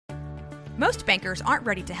Most bankers aren't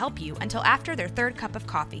ready to help you until after their third cup of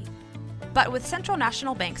coffee. But with Central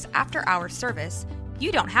National Bank's after-hours service,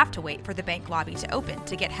 you don't have to wait for the bank lobby to open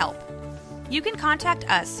to get help. You can contact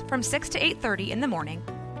us from 6 to 8:30 in the morning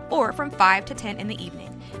or from 5 to 10 in the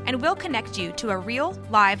evening, and we'll connect you to a real,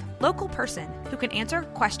 live, local person who can answer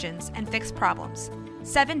questions and fix problems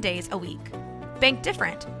 7 days a week. Bank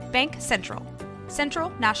different. Bank Central. Central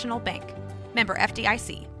National Bank. Member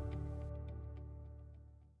FDIC.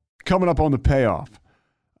 Coming up on the payoff.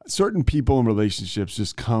 Certain people and relationships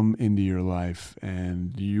just come into your life,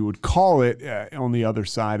 and you would call it on the other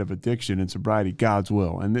side of addiction and sobriety, God's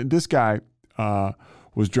will. And this guy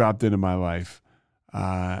was dropped into my life.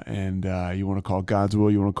 And you want to call it God's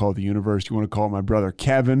will, you want to call it the universe, you want to call it my brother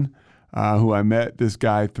Kevin, who I met this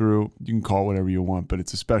guy through. You can call it whatever you want, but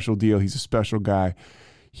it's a special deal. He's a special guy.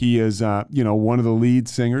 He is, one of the lead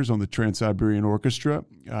singers on the Trans-Siberian Orchestra.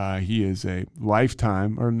 He is a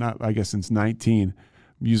lifetime, or not, I guess since 19,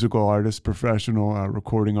 musical artist, professional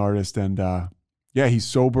recording artist. And he's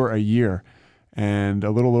sober a year and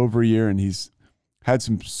a little over a year, and he's had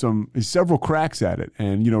several cracks at it.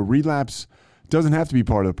 And, relapse doesn't have to be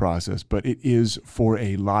part of the process, but it is for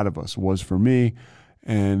a lot of us. It was for me.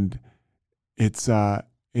 And it's all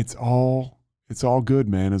good,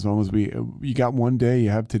 man. As long as you got one day, you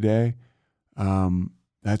have today.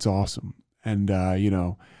 That's awesome. And,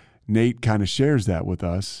 Nate kind of shares that with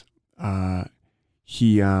us. Nate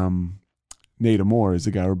Amor is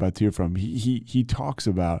the guy we're about to hear from. He talks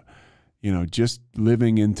about, just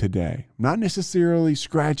living in today, not necessarily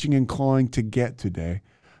scratching and clawing to get today,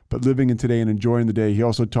 but living in today and enjoying the day. He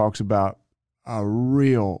also talks about a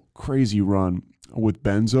real crazy run with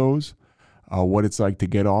benzos, what it's like to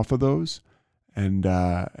get off of those, and,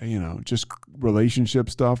 just relationship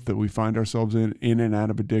stuff that we find ourselves in and out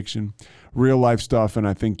of addiction, real life stuff. And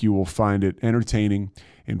I think you will find it entertaining,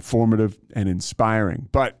 informative, and inspiring.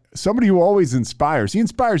 But somebody who always inspires, he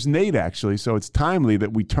inspires Nate, actually. So it's timely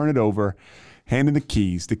that we turn it over, handing the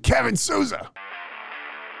keys to Kevin Souza.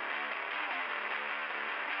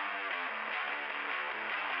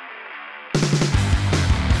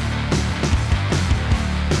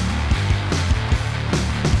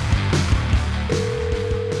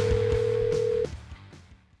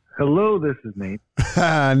 Hello, this is Nate.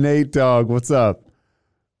 Nate, dog, what's up?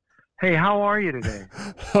 Hey, how are you today?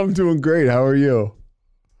 I'm doing great. How are you?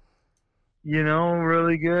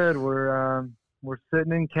 Really good. We're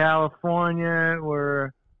sitting in California. We're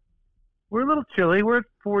a little chilly. We're at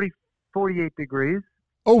 48 degrees.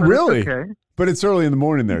 Oh, really? Okay. But it's early in the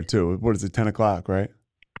morning there too. What is it? 10 o'clock, right?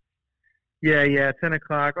 Yeah, 10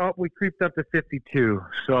 o'clock. Oh, we creeped up to 52.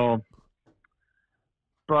 So,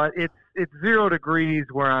 but it's 0 degrees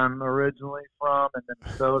where I'm originally from in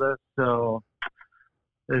Minnesota. So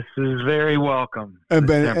this is very welcome. And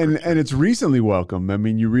it's recently welcome. I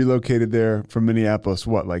mean, you relocated there from Minneapolis,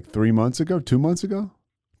 what, like 3 months ago, 2 months ago,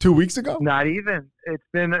 2 weeks ago? Not even. It's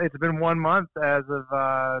been 1 month as of,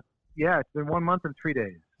 it's been 1 month and 3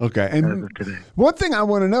 days. Okay. And one thing I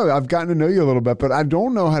want to know, I've gotten to know you a little bit, but I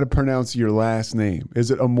don't know how to pronounce your last name.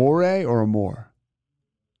 Is it Amore or Amor?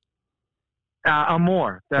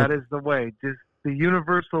 Amor. That is the way. Just the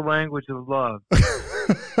universal language of love.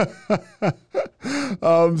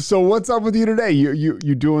 So what's up with you today?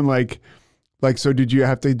 You doing like so? Did you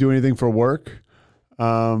have to do anything for work,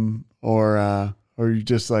 or you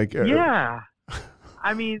just like yeah?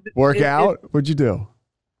 I mean, work out. What'd you do?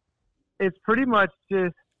 It's pretty much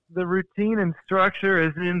just the routine and structure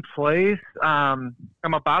is in place. I'm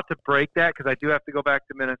about to break that because I do have to go back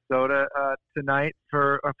to Minnesota tonight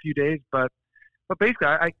for a few days, but basically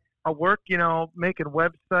I work, making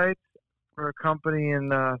websites for a company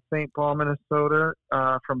in St. Paul, Minnesota,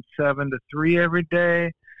 from 7 to 3 every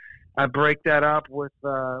day. I break that up with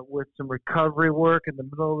some recovery work in the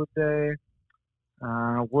middle of the day,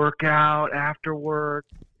 work out after work,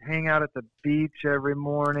 hang out at the beach every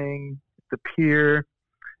morning, at the pier,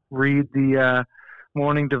 read the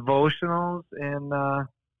morning devotionals, and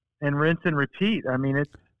rinse and repeat. I mean,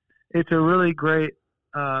 it's a really great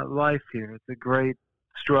life here. It's a great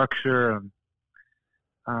structure.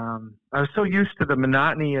 I was so used to the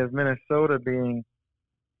monotony of Minnesota being,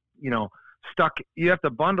 stuck. You have to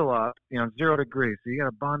bundle up, 0 degrees. So you got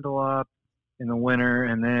to bundle up in the winter,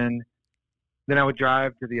 and then I would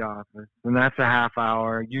drive to the office, and that's a half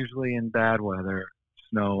hour, usually in bad weather,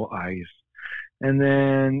 snow, ice, and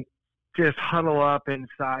then just huddle up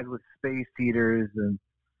inside with space heaters,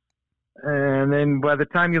 and then by the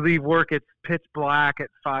time you leave work, it's pitch black at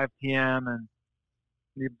 5 p.m. and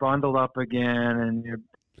you bundle up again, and you're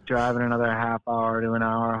driving another half hour to an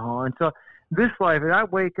hour home. And so this life, I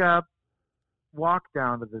wake up walk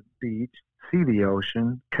down to the beach, see the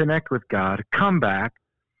ocean, connect with God, come back.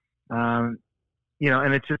 And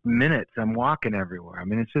it's just minutes. I'm walking everywhere. I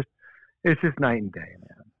mean, it's just night and day,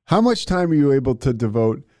 man. How much time are you able to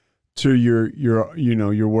devote to your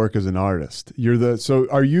work as an artist? So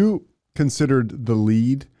are you considered the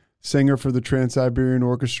lead singer for the Trans-Siberian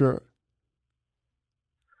Orchestra?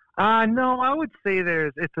 No, I would say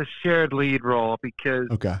it's a shared lead role because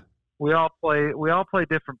we all play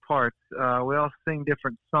different parts. We all sing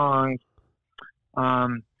different songs.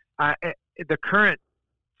 The current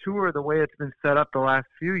tour, the way it's been set up the last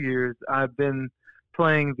few years, I've been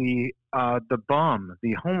playing the bum,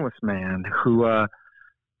 the homeless man who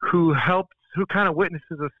kind of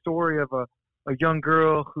witnesses a story of a young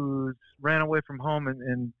girl who's ran away from home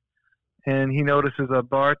and he notices a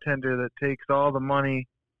bartender that takes all the money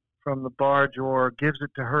from the bar drawer, gives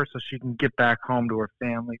it to her so she can get back home to her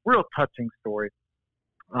family. Real touching story.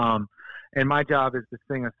 And my job is to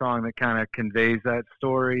sing a song that kind of conveys that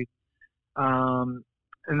story. And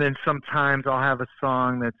then sometimes I'll have a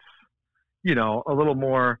song that's, a little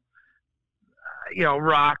more,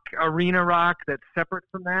 rock, arena rock that's separate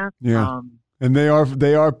from that. Yeah. And they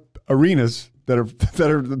are arenas that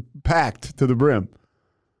are packed to the brim.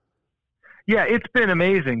 Yeah, it's been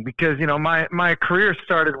amazing because, my career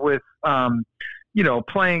started with,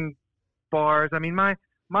 playing bars. I mean, my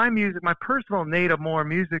music, my personal Nate Amor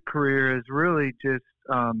music career is really just,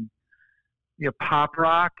 pop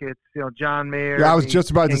rock. It's, John Mayer. Yeah, I was just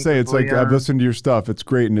about to say, it's like, I've listened to your stuff. It's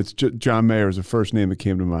great. And it's John Mayer is the first name that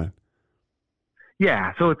came to mind.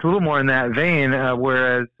 Yeah. So it's a little more in that vein,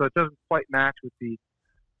 whereas, so it doesn't quite match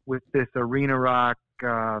with this arena rock,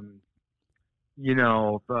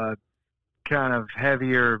 kind of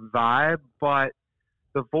heavier vibe, but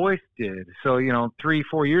the voice did. So,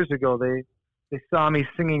 3-4 years ago, they saw me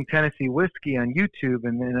singing Tennessee Whiskey on YouTube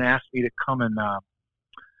and then asked me to come and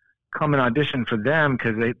audition for them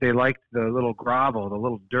because they liked the little grovel, the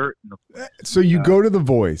little dirt in the voice. So you go to The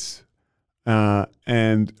Voice,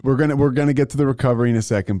 and we're gonna get to the recovery in a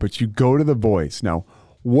second, but you go to The Voice. Now,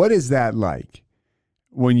 what is that like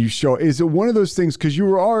when you show? Is it one of those things, because you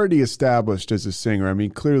were already established as a singer? I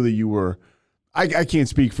mean, clearly you were. I can't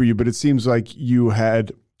speak for you, but it seems like you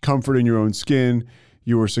had comfort in your own skin.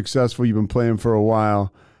 You were successful. You've been playing for a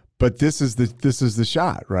while, but this is the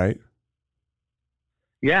shot, right?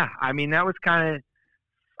 Yeah, I mean, that was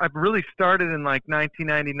I've really started in like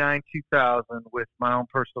 1999, 2000 with my own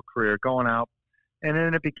personal career, going out, and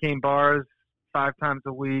then it became bars 5 times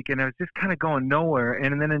a week, and I was just kind of going nowhere.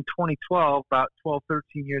 And then in 2012, about 12,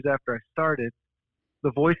 13 years after I started,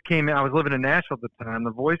 The Voice came in. I was living in Nashville at the time.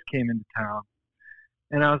 The Voice came into town.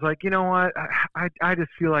 And I was like, you know what? I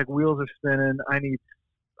just feel like wheels are spinning. I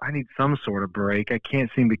need some sort of break. I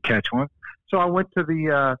can't seem to catch one. So I went to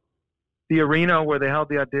the arena where they held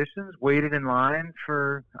the auditions, waited in line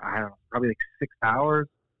for, I don't know, probably like 6 hours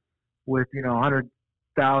with,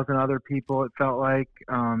 100,000 other people, it felt like.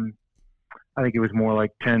 I think it was more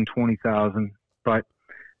like 10, 20,000. But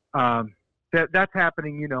that's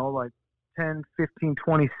happening, like 10, 15,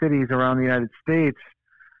 20 cities around the United States.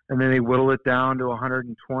 And then they whittle it down to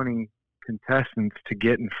 120 contestants to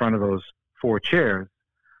get in front of those 4 chairs.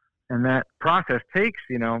 And that process takes,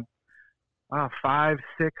 5,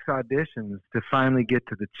 6 auditions to finally get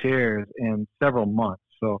to the chairs in several months.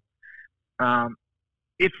 So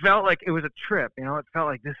it felt like it was a trip. It felt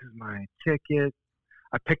like this is my ticket.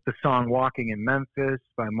 I picked the song Walking in Memphis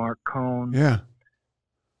by Mark Cohn. Yeah.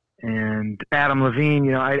 And Adam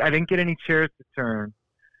Levine, I didn't get any chairs to turn.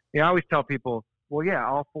 I always tell people, well, yeah,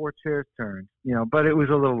 all 4 chairs turned, but it was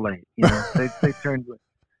a little late. They turned.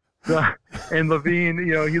 And Levine,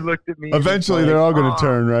 he looked at me. Eventually, they're all going to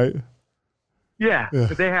turn, right? Yeah,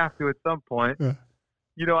 but they have to at some point. Yeah.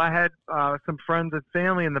 I had some friends and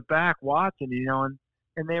family in the back watching,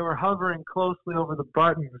 and they were hovering closely over the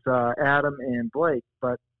buttons, Adam and Blake.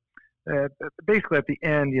 But basically at the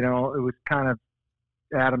end, it was kind of,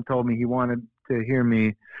 Adam told me he wanted to hear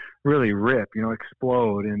me really rip,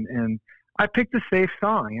 explode. And I picked a safe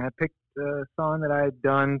song. I picked a song that I had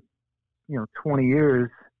done, 20 years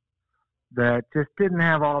that just didn't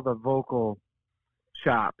have all the vocal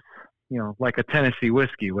chops, like a Tennessee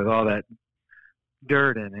Whiskey with all that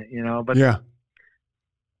dirt in it, but yeah,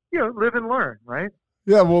 live and learn, right?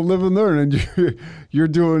 Yeah, well, live and learn, and you're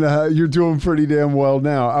doing pretty damn well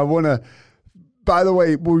now. I want to. By the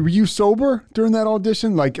way, were you sober during that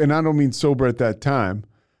audition? And I don't mean sober at that time.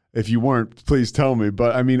 If you weren't, please tell me.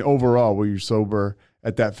 But I mean, overall, were you sober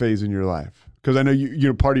at that phase in your life? Because I know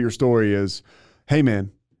you part of your story is, hey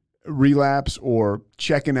man, relapse or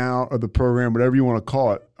checking out of the program, whatever you want to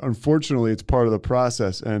call it, unfortunately, it's part of the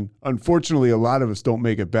process. And unfortunately, a lot of us don't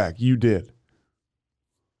make it back. You did.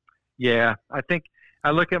 Yeah, I think I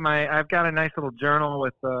look at I've got a nice little journal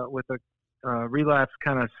with a relapse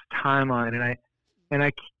kind of timeline, and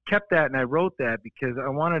I kept that and I wrote that because I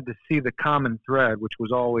wanted to see the common thread, which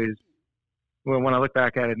was always, well, when I look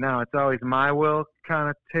back at it now, it's always my will kind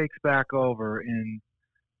of takes back over, and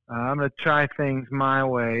I'm going to try things my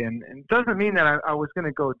way. And it doesn't mean that I was going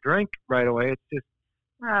to go drink right away. It's just,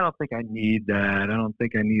 I don't think I need that. I don't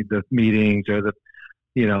think I need the meetings or the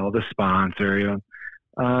sponsor,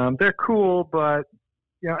 they're cool, but,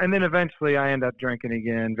 and then eventually I end up drinking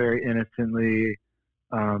again very innocently.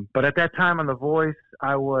 But at that time on The Voice,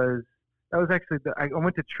 I went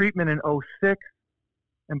to treatment in 2006.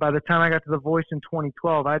 And by the time I got to The Voice in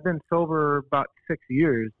 2012, I'd been sober about 6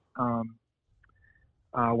 years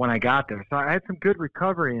when I got there. So I had some good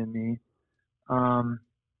recovery in me.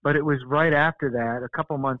 But it was right after that, a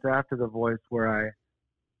couple months after The Voice, where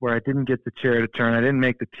I didn't get the chair to turn. I didn't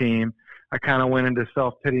make the team. I kind of went into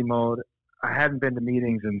self-pity mode. I hadn't been to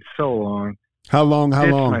meetings in so long. How long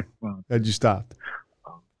had you stopped?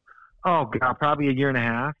 Oh, God, probably a year and a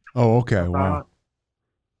half. Oh, okay. Wow.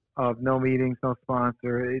 Of no meetings, no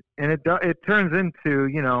sponsor. It turns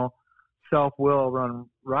into, self-will run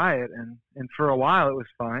riot. And for a while it was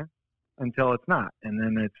fine until it's not. And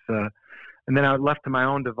then and then I was left to my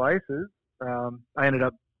own devices. I ended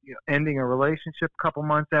up ending a relationship a couple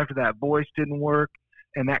months after that. Voice didn't work.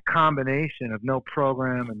 And that combination of no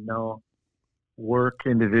program and no work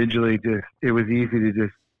individually, it was easy to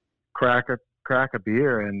just crack a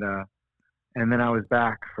beer. And then I was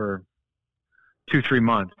back for 2-3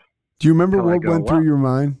 months. Do you remember what went through your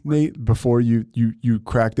mind, Nate, before you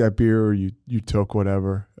cracked that beer or you took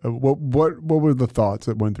whatever? What were the thoughts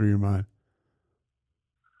that went through your mind?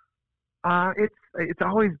 It's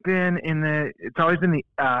always been the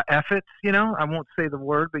efforts, I won't say the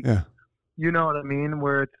word, but yeah. You know what I mean?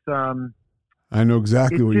 Where it's I know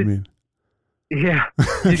exactly what you mean. Yeah.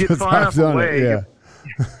 You get far enough away. Yeah.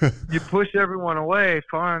 You push everyone away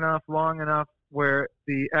far enough, long enough where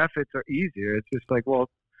the efforts are easier. It's just like, well,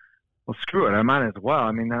 screw it. I might as well.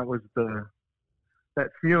 I mean, that was that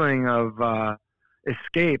feeling of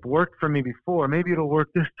escape worked for me before. Maybe it'll work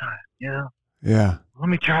this time. Yeah. Let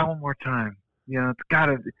me try one more time.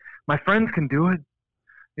 My friends can do it.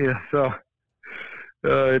 Yeah. So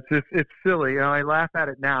it's silly. I laugh at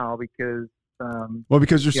it now because.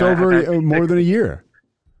 Because you're sober more than a year.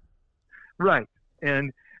 Right.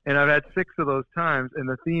 And I've had 6 of those times, and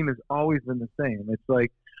the theme has always been the same. It's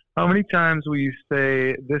like, how many times will you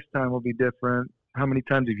say this time will be different? How many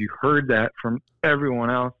times have you heard that from everyone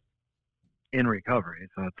else in recovery?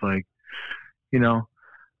 So it's like,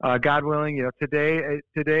 God willing, today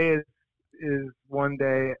is one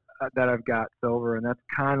day that I've got sober, and that's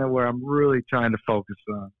kind of where I'm really trying to focus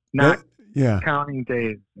on. Not counting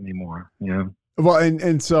days anymore. Well,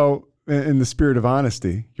 and so in the spirit of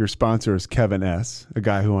honesty, your sponsor is Kevin S., a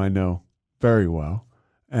guy who I know very well.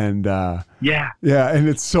 And and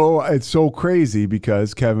it's so crazy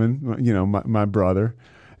because Kevin, my brother,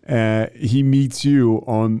 he meets you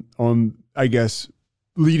on I guess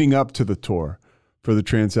leading up to the tour for the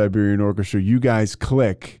Trans-Siberian Orchestra. You guys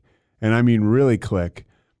click, and I mean really click,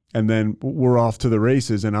 and then we're off to the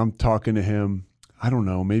races. And I'm talking to him. I don't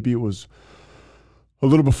know, maybe it was a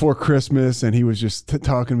little before Christmas, and he was just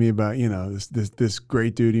talking to me about this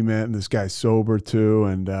great dude he met, and this guy's sober too,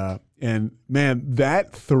 and man,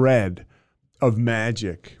 that thread of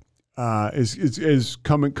magic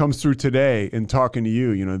comes through today in talking to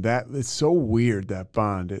you. That it's so weird, that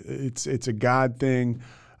bond. It's a God thing,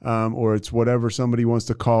 or it's whatever somebody wants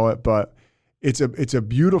to call it, but it's a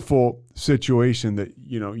beautiful situation that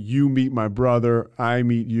you meet my brother, I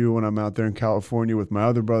meet you when I'm out there in California with my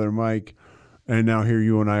other brother Mike, and now here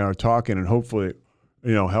you and I are talking, and hopefully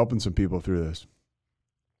helping some people through this.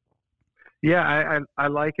 Yeah, I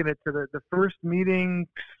liken it to the first meeting,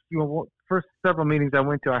 first several meetings I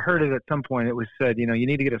went to. I heard it at some point. It was said, you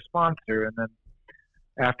need to get a sponsor. And then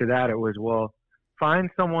after that, it was, well,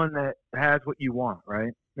 find someone that has what you want,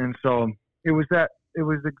 right? And so it was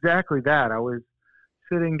exactly that. I was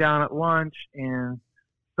sitting down at lunch, and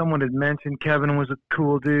someone had mentioned Kevin was a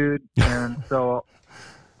cool dude. And so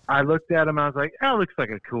I looked at him. I was like, "Oh, looks like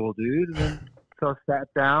a cool dude." And then so I sat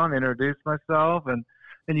down, introduced myself, and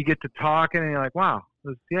then you get to talking, and you're like, "Wow,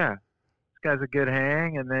 this guy's a good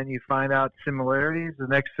hang." And then you find out similarities. The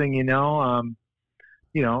next thing you know,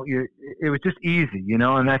 it was just easy,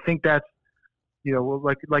 And I think that's,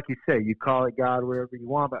 like you say, you call it God, wherever you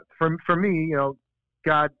want. But for me,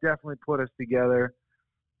 God definitely put us together,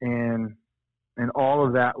 and all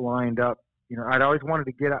of that lined up. You know, I'd always wanted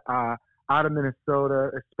to get out of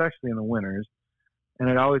Minnesota, especially in the winters, and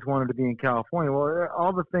I'd always wanted to be in California. Well,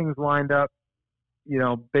 all the things lined up, you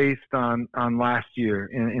know, based on last year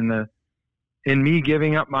in me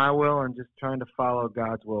giving up my will and just trying to follow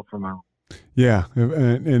God's will for my own. Yeah,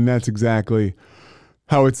 and that's exactly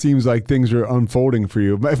how it seems like things are unfolding for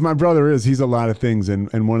you. If my brother he's a lot of things,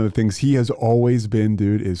 and one of the things he has always been,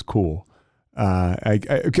 dude, is cool.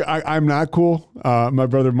 I'm not cool. My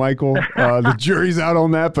brother Michael, the jury's out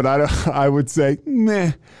on that, but I would say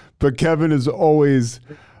meh. But Kevin has always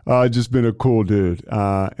just been a cool dude,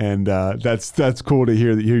 and that's cool to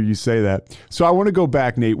hear you say that. So I want to go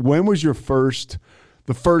back, Nate. When was the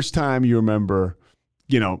first time you remember,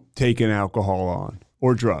 you know, taking alcohol on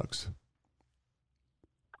or drugs?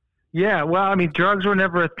 Yeah, well, I mean, drugs were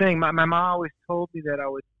never a thing. My mom always told me that I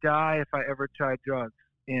would die if I ever tried drugs,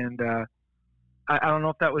 and I don't know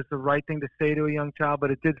if that was the right thing to say to a young child,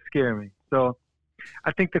 but it did scare me. So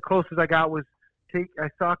I think the closest I got was I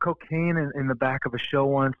saw cocaine in the back of a show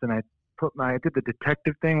once, and I did the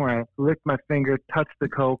detective thing where I licked my finger, touched the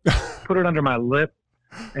coke, put it under my lip,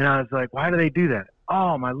 and I was like, why do they do that?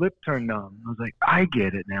 Oh, my lip turned numb. I was like, I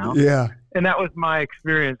get it now. Yeah. And that was my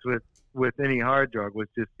experience with any hard drug, was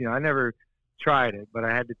just, you know, I never tried it, but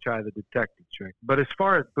I had to try the detective trick. But as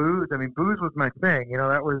far as booze, I mean, booze was my thing, you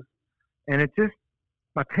know, and it just,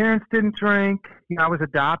 my parents didn't drink. You know, I was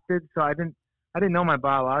adopted, so I didn't know my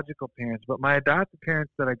biological parents, but my adopted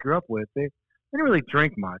parents that I grew up with, they didn't really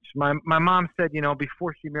drink much. My mom said, you know,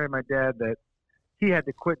 before she married my dad, that he had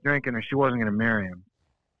to quit drinking or she wasn't going to marry him.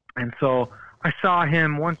 And so I saw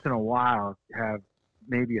him once in a while have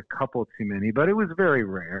maybe a couple too many, but it was very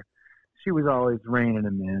rare. She was always reining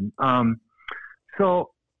him in.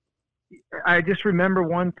 So I just remember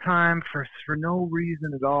one time for no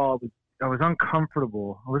reason at all, I was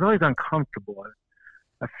uncomfortable. I was always uncomfortable.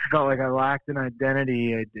 I felt like I lacked an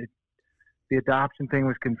identity. The adoption thing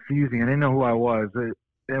was confusing. I didn't know who I was.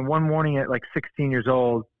 And one morning at like 16 years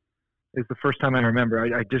old is the first time I remember.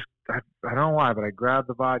 I don't know why, but I grabbed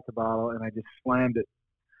the vodka bottle and I just slammed it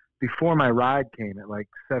before my ride came at like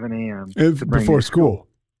 7 a.m. Before school.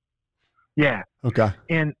 Yeah. Okay.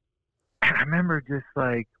 And I remember just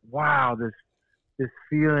like, wow, this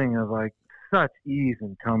feeling of like such ease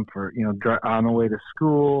and comfort, you know, on the way to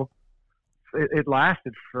school. It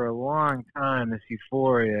lasted for a long time, this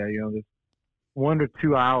euphoria, you know, this 1 to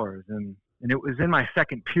 2 hours. And it was in my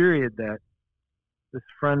second period that this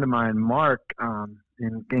friend of mine, Mark,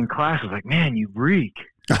 in class was like, man, you reek.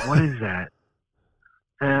 What is that?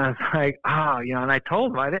 And I was like, you know, and I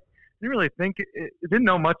told him I didn't really think it didn't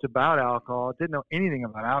know much about alcohol. Didn't know anything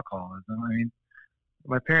about alcoholism. I mean,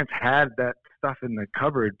 my parents had that stuff in the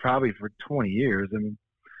cupboard probably for 20 years. I mean,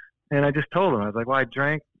 and I just told him, I was like, well, I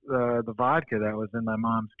drank the vodka that was in my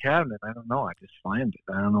mom's cabinet. I don't know. I just slammed it.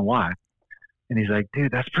 I don't know why. And he's like,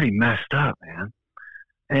 dude, that's pretty messed up, man.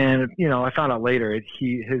 And, you know, I found out later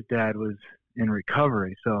his dad was in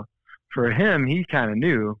recovery. So for him, he kind of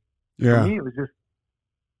knew. Yeah. For me, it was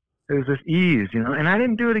just ease, you know, and I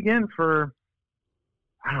didn't do it again for,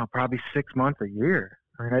 I don't know, probably 6 months, a year.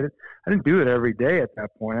 I mean, I didn't do it every day at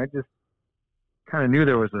that point. I just kind of knew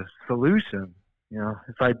there was a solution, you know,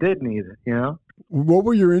 if I did need it, you know. What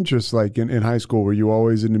were your interests like in high school? Were you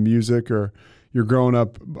always into music, or you're growing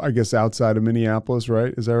up, I guess, outside of Minneapolis,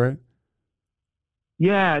 right? Is that right?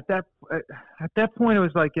 Yeah, at that point, it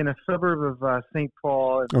was like in a suburb of St.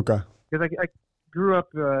 Paul. Okay. Because I grew up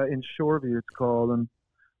in Shoreview, it's called, and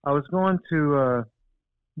I was going to.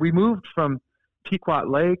 We moved from Pequot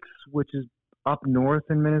Lakes, which is up north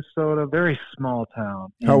in Minnesota, very small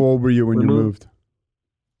town. How old were you when you moved?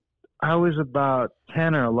 I was about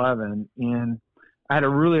 10 or 11, and I had a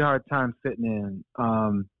really hard time fitting in.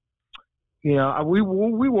 You know, we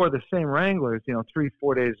wore the same Wranglers, you know,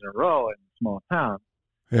 3-4 days in a row in a small town.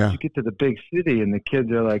 Yeah. You get to the big city, and the kids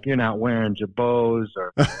are like, "You're not wearing jabots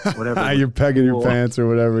or whatever." You're pegging your pants or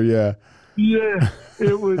whatever. Yeah. Yeah,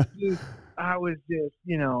 it was just. I was just,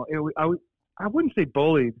 you know, I wouldn't say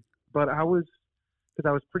bullied, but because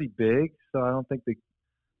I was pretty big, so I don't think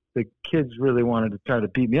the kids really wanted to try to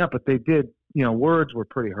beat me up, but they did. You know, words were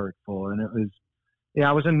pretty hurtful, and it was. Yeah,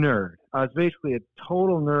 I was a nerd. I was basically a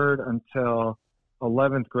total nerd until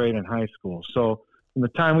 11th grade in high school. So from the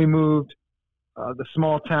time we moved, the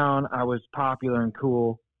small town, I was popular and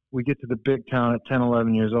cool. We get to the big town at 10,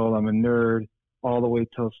 11 years old. I'm a nerd all the way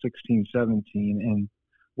till 16, 17. And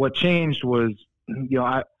what changed was, you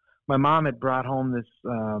know, my mom had brought home this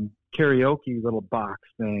karaoke little box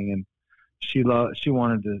thing, and she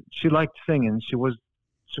liked singing. She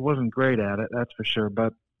wasn't great at it, that's for sure.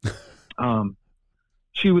 But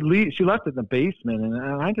she left it in the basement,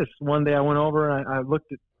 and I just, one day I went over and I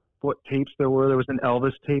looked at what tapes there were. There was an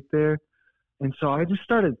Elvis tape there. And so I just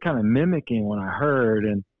started kind of mimicking what I heard.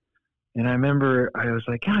 And I remember I was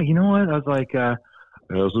like, you know what? I was like, as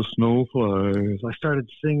the snow flies. I started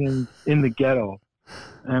singing In the Ghetto.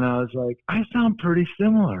 And I was like, I sound pretty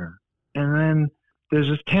similar. And then there's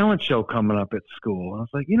this talent show coming up at school. I was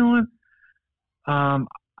like, you know what? I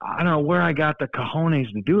don't know where I got the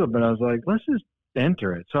cojones to do it, but I was like, let's just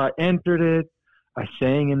enter it. So I entered it. I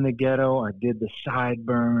sang In the Ghetto. I did the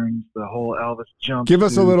sideburns, the whole Elvis jump. Give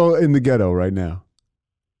us a little In the Ghetto right now.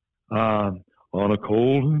 On a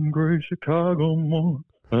cold and gray Chicago morning,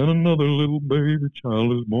 and another little baby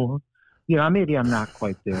child is born. Yeah, maybe I'm not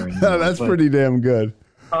quite there anymore. That's pretty damn good.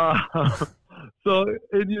 So,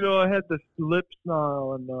 and I had the lip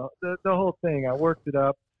snarl and the whole thing. I worked it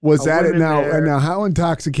up. Was that it now? And now, how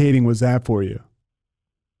intoxicating was that for you?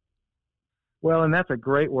 Well, and that's a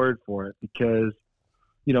great word for it because,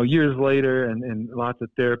 years later and lots of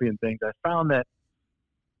therapy and things, I found that,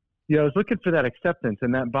 I was looking for that acceptance,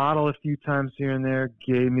 and that bottle a few times here and there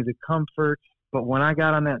gave me the comfort. But when I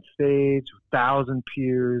got on that stage, 1,000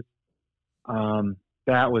 peers,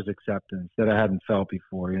 that was acceptance that I hadn't felt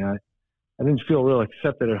before. I didn't feel real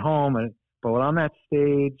accepted at home, but when on that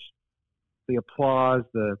stage, the applause,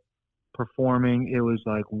 the performing, it was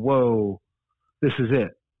like, whoa, this is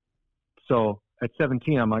it. So at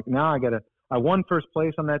 17, I'm like, now I won first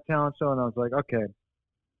place on that talent show, and I was like, okay.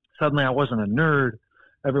 Suddenly I wasn't a nerd.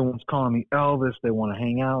 Everyone's calling me Elvis. They want to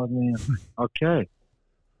hang out with me. I'm like, okay,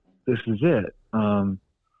 this is it. So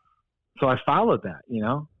I followed that,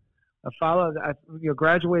 I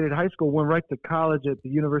graduated high school, went right to college at the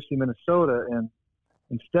University of Minnesota, and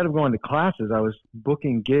instead of going to classes, I was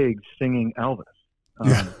booking gigs singing Elvis.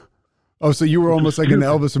 Yeah. Oh, so you were almost like an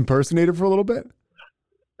Elvis impersonator for a little bit?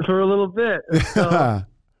 For a little bit. So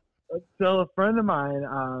a friend of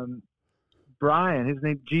mine, Brian, his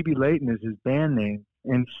name GB Layton is his band name,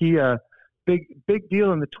 and he big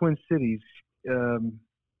deal in the Twin Cities,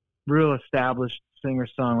 real established singer,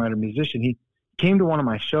 songwriter, musician. He came to one of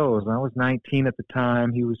my shows, and I was 19 at the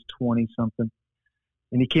time. He was 20 something,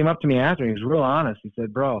 and he came up to me after. He was real honest. He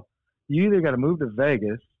said, "Bro, you either got to move to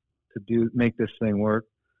Vegas to make this thing work,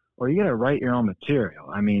 or you got to write your own material.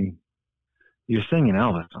 I mean, you're singing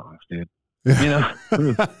Elvis songs, dude."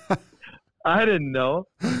 I didn't know.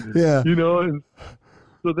 Yeah. And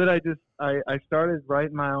so then I started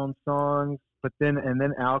writing my own songs, but then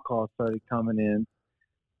alcohol started coming in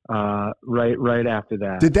right after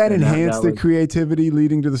that. Did that enhance the creativity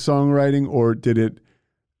leading to the songwriting, or did it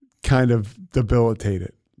kind of debilitate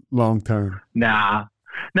it long term? Nah,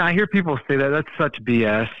 I hear people say that. That's such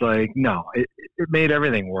BS. Like, no, it made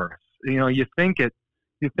everything worse. You think it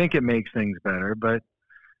makes things better, but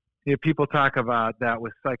people talk about that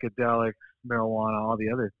with psychedelics, marijuana, all the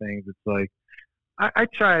other things. It's like, I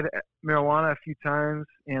tried marijuana a few times,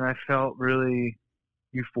 and I felt really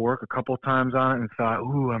euphoric a couple times on it and thought,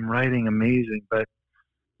 ooh, I'm writing amazing. But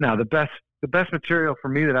no, the best material for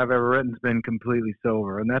me that I've ever written has been completely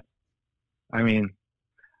sober. And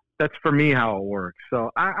that's for me how it works.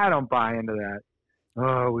 So I don't buy into that.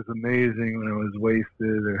 Oh, it was amazing when I was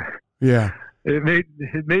wasted. Yeah. It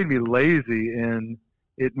made me lazy, and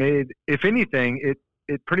it made, if anything, it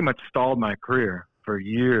pretty much stalled my career for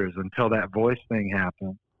years until that voice thing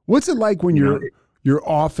happened. What's it like when your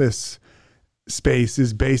office space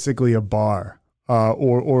is basically a bar,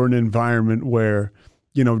 or an environment where,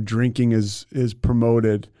 drinking is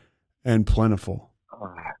promoted and plentiful?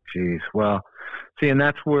 Oh, geez. Well, see, and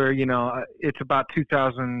that's where, it's about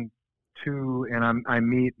 2002, and I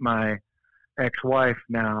meet my ex-wife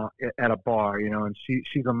now at a bar, and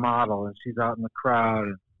she's a model, and she's out in the crowd,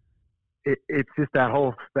 and it's just that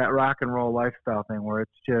rock and roll lifestyle thing where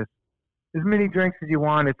it's just as many drinks as you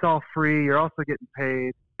want. It's all free. You're also getting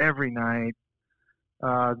paid every night.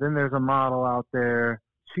 Then there's a model out there.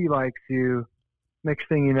 She likes you. Next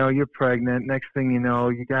thing you know, you're pregnant. Next thing you know,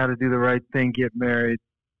 you got to do the right thing, get married.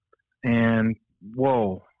 And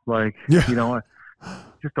whoa, just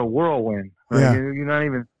a whirlwind. Right? Yeah. You're not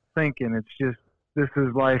even thinking. It's just, this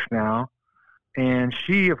is life now. And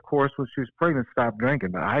she, of course, when she was pregnant, stopped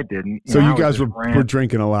drinking, but I didn't. So you guys were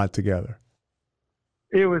drinking a lot together.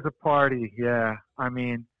 It was a party, yeah. I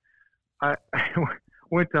mean, I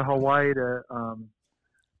went to Hawaii to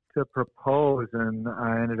propose, and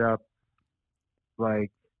I ended up, I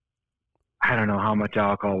don't know how much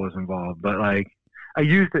alcohol was involved, but I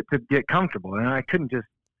used it to get comfortable, and I couldn't just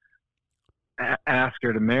ask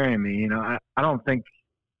her to marry me. I don't think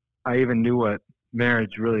I even knew what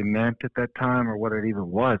marriage really meant at that time or what it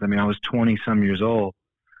even was. I mean, I was 20 some years old.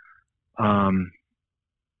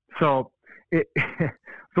 So it's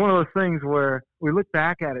one of those things where we look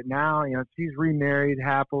back at it now. She's remarried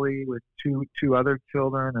happily with two other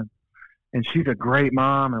children, and she's a great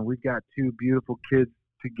mom, and we've got two beautiful kids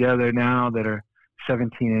together now that are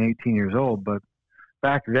 17 and 18 years old. But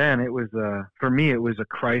back then, it was for me, it was a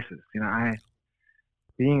crisis.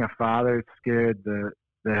 Being a father scared the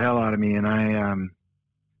hell out of me, and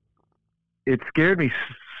it scared me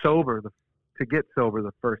to get sober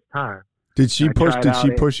the first time. Did she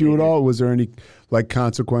push you at all? Was there any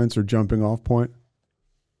consequence or jumping off point?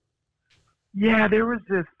 Yeah, there was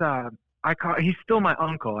this. He's still my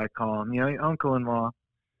uncle. I call him. Uncle-in-law.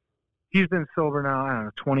 He's been sober now, I don't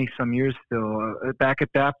know, 20 some years still. Back at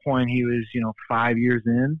that point, he was 5 years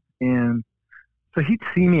in, and so he'd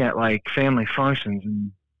see me at family functions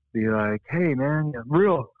and be like, "Hey, man,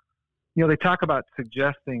 they talk about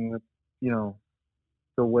suggesting that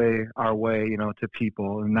our way to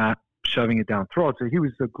people and not shoving it down throats." So he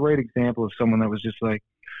was a great example of someone that was just like,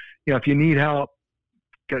 if you need help,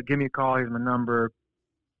 give me a call. Here's my number.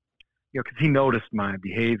 Because he noticed my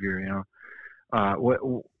behavior.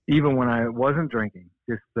 Even when I wasn't drinking,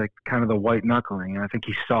 just kind of the white knuckling. And I think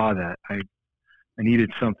he saw that I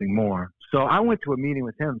needed something more. So I went to a meeting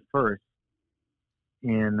with him first,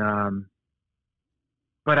 and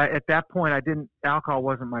but at that point, alcohol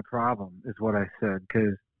wasn't my problem, is what I said,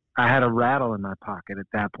 because I had a rattle in my pocket at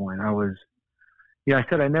that point. I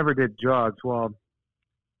said I never did drugs. Well,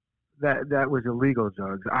 that was illegal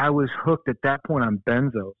drugs. I was hooked at that point on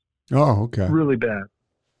benzos. Oh, okay. Really bad.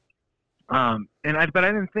 But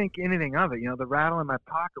I didn't think anything of it. The rattle in my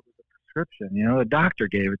pocket was a prescription. The doctor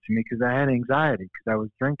gave it to me because I had anxiety, because I was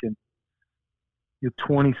drinking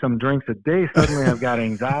 20 some drinks a day. Suddenly I've got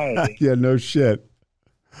anxiety. Yeah, no shit.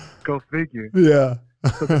 Go figure. Yeah.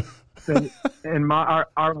 And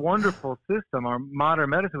our wonderful system, our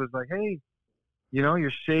modern medicine was like, hey,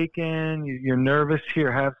 you're shaking, you're nervous.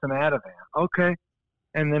 Here, have some Ativan. Okay.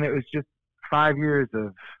 And then it was just 5 years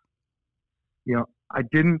of, I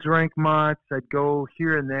didn't drink much. I'd go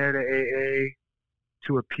here and there to AA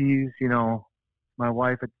to appease, my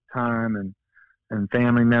wife at the time and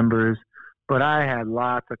family members. But I had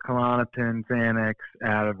lots of Klonopin, Xanax,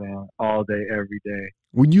 Ativan all day, every day.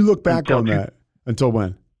 When you look back on that, until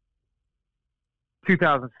when?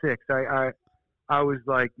 2006. I was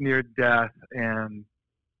near death, and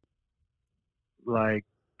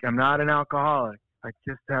I'm not an alcoholic. I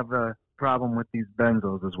just have a problem with these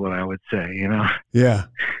benzos, is what I would say, Yeah.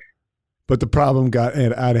 But the problem got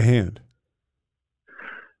out of hand.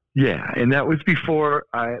 Yeah, and that was before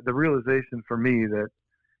the realization for me that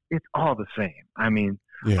it's all the same. I mean,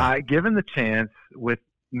 given the chance, with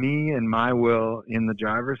me and my will in the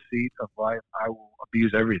driver's seat of life, I will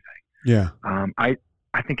abuse everything. Yeah.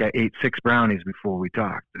 I think I ate 6 brownies before we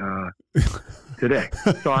talked today.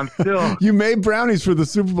 So I'm still... You made brownies for the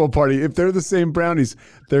Super Bowl party. If they're the same brownies,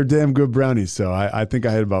 they're damn good brownies. So I think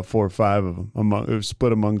I had about 4 or 5 of them. It was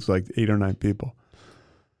split amongst 8 or 9 people.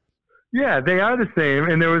 Yeah, they are the same.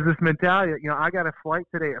 And there was this mentality, I got a flight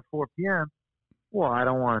today at 4 p.m. Well, I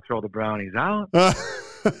don't want to throw the brownies out.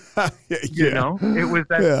 It was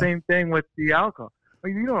that same thing with the alcohol.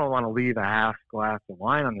 You don't want to leave a half glass of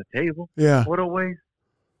wine on the table. Yeah. What a waste.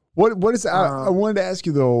 What is, I wanted to ask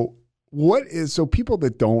you though, so people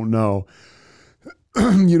that don't know,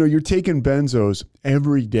 you're taking benzos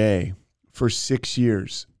every day for 6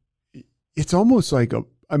 years. It's almost like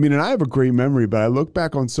and I have a great memory, but I look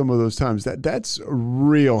back on some of those times, that's a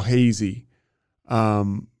real hazy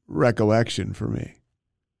recollection for me.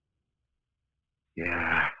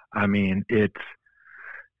 Yeah. I mean, it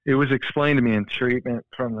was explained to me in treatment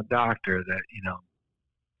from the doctor that,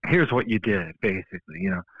 here's what you did, basically.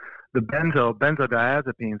 The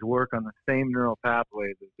benzodiazepines work on the same neural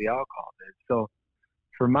pathways as the alcohol did. So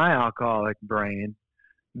for my alcoholic brain,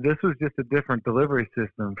 this was just a different delivery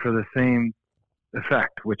system for the same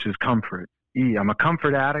effect, which is comfort. I'm a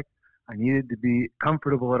comfort addict. I needed to be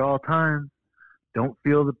comfortable at all times. Don't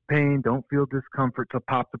feel the pain. Don't feel discomfort. So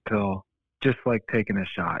pop the pill, just like taking a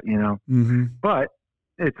shot, Mm-hmm. But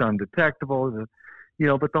it's undetectable.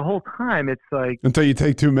 But the whole time it's until you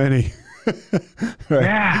take too many.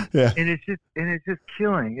 Right. Yeah. And it's just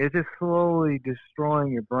killing. It's just slowly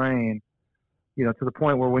destroying your brain, to the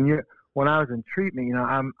point where when I was in treatment,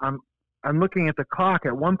 I'm looking at the clock.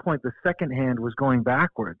 At one point, the second hand was going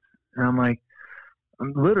backwards, and I'm like,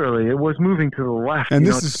 literally, it was moving to the left. And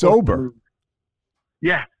this is sober.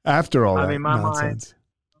 Yeah. After all that nonsense.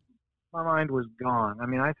 My mind was gone.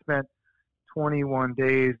 I spent 21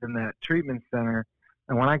 days in that treatment center,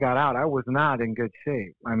 and when I got out, I was not in good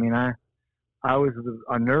shape. I was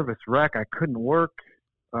a nervous wreck. I couldn't work.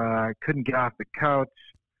 I couldn't get off the couch.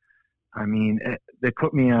 I mean, they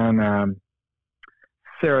put me on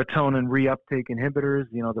serotonin reuptake inhibitors,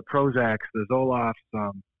 the Prozacs, the Zoloft's.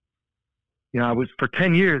 For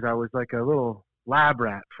 10 years, I was like a little lab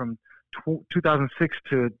rat from 2006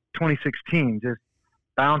 to 2016, just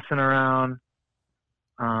bouncing around,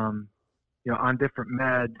 on different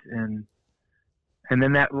meds. And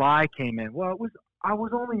then that lie came in. Well, I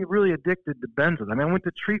was only really addicted to benzos. I mean, I went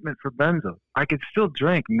to treatment for benzos. I could still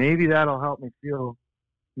drink. Maybe that'll help me feel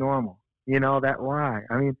normal. That lie.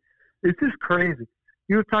 I mean, it's just crazy.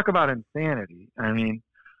 You talk about insanity. I mean,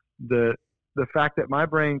 the fact that my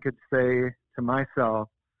brain could say to myself,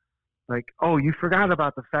 like, oh, you forgot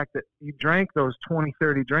about the fact that you drank those 20,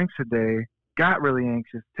 30 drinks a day, got really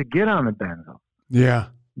anxious to get on the benzo. Yeah.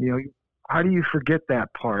 How do you forget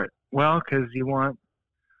that part? Well, because you want,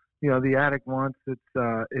 the addict wants its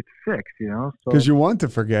fix, Because you want to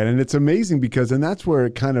forget. And it's amazing and that's where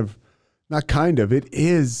it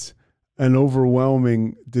is an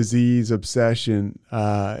overwhelming disease obsession.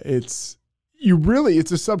 It's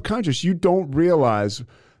a subconscious. You don't realize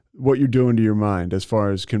what you're doing to your mind as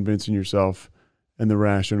far as convincing yourself and the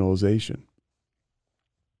rationalization.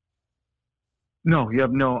 No, you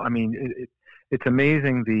have no. I mean, it's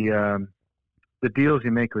amazing the deals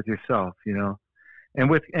you make with yourself, and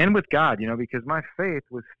with God, because my faith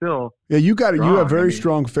was still. Yeah, you have very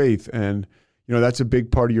strong faith, and that's a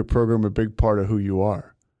big part of your program, a big part of who you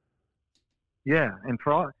are. Yeah, and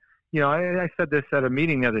for all, I said this at a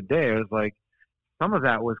meeting the other day. I was like, some of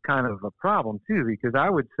that was kind of a problem too, because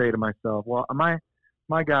I would say to myself, well, my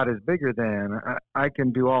God is bigger than, I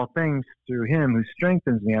can do all things through him who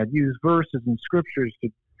strengthens me. I'd use verses and scriptures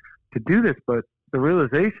to do this, but the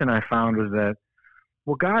realization I found was that,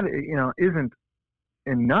 well, God, isn't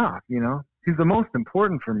enough, he's the most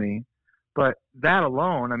important for me, but that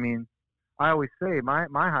alone, I mean, I always say my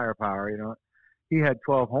higher power, he had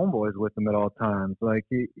 12 homeboys with him at all times. Like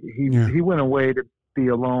he went away to be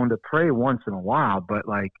alone to pray once in a while, but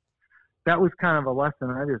like that was kind of a lesson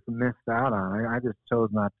I just missed out on. I just chose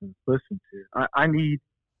not to listen to. I need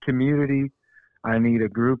community. I need a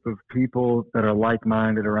group of people that are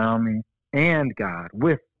like-minded around me, and God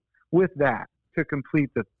with that to complete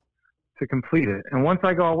it. And once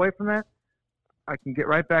I go away from that, I can get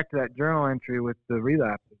right back to that journal entry with the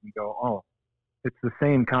relapses and go, oh, it's the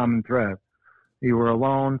same common thread. You were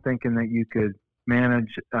alone thinking that you could manage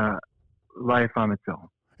life on its own.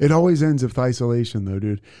 It always ends with isolation, though,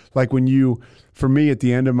 dude. Like for me, at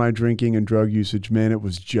the end of my drinking and drug usage, man, it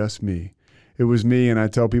was just me. It was me, and I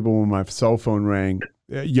tell people when my cell phone rang,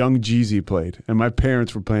 Young Jeezy played, and my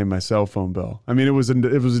parents were playing my cell phone bill. I mean, it was a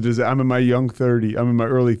disaster. I'm in my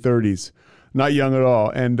early 30s, not young at all,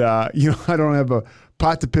 and I don't have a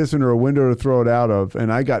pot to piss in or a window to throw it out of,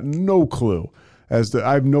 and I got no clue. I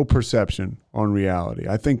have no perception on reality.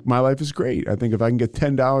 I think my life is great. I think if I can get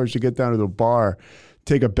 $10 to get down to the bar,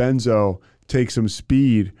 take a benzo, take some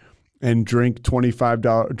speed, and drink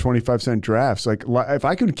 $25 drafts, like if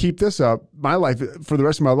I can keep this up, my life for the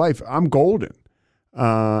rest of my life, I'm golden.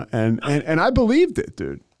 And I believed it,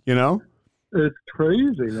 dude. It's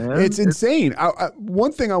crazy, man. It's insane.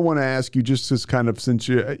 One thing I want to ask you, just as kind of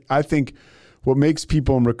I think what makes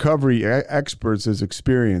people in recovery experts is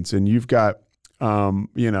experience, and you've got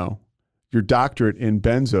your doctorate in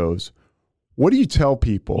benzos. What do you tell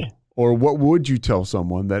people, or what would you tell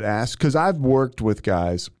someone that asks? Because I've worked with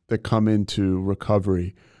guys that come into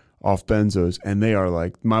recovery off benzos, and they are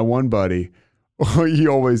like, my one buddy,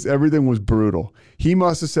 everything was brutal. He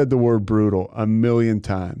must have said the word brutal 1,000,000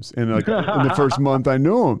 times in the first month I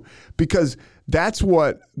knew him, because that's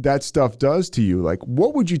what that stuff does to you. Like,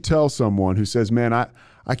 what would you tell someone who says, man,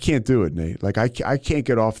 I can't do it, Nate. Like, I can't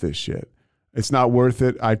get off this shit. It's not worth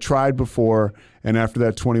it. I tried before, and after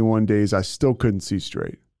that 21 days, I still couldn't see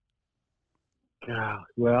straight. Yeah,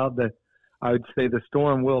 well, I would say the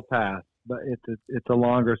storm will pass, but it's a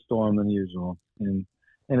longer storm than usual, and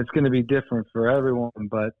it's going to be different for everyone,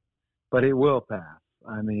 but it will pass.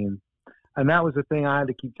 I mean, and that was the thing I had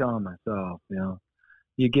to keep telling myself.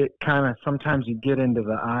 You get sometimes you get into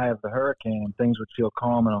the eye of the hurricane, and things would feel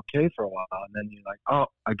calm and okay for a while, and then you're like, oh,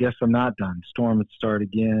 I guess I'm not done. Storm would start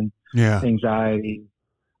again. Yeah. Anxiety.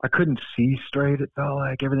 I couldn't see straight. It felt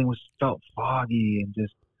like everything felt foggy, and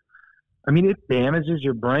just, I mean, it damages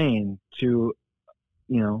your brain to,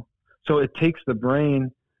 so it takes the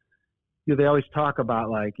brain. They always talk about,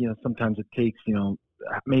 like, sometimes it takes,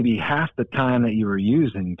 maybe half the time that you were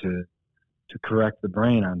using to correct the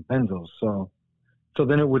brain on benzos. So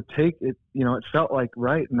then it would take it, it felt like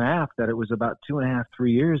math that it was about 2.5,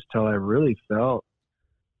 3 years till I really felt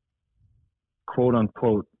quote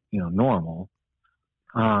unquote, normal.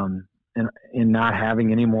 in not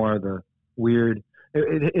having any more of the weird.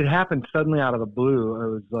 It happened suddenly out of the blue.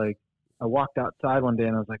 It was like I walked outside one day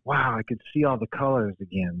and I was like, wow, I could see all the colors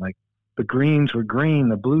again. Like the greens were green,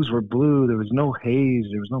 the blues were blue. There was no haze,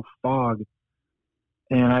 there was no fog,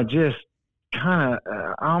 and I just kind of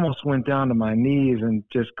I almost went down to my knees and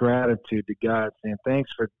just gratitude to God, saying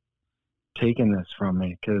thanks for taking this from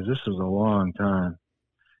me, because this was a long time.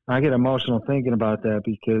 I get emotional thinking about that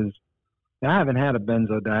because I haven't had a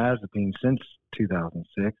benzodiazepine since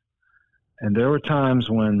 2006, and there were times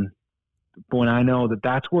when I know that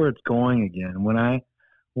that's where it's going again.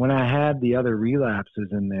 When I had the other relapses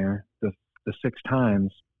in there, the 6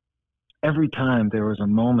 times, every time there was a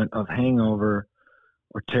moment of hangover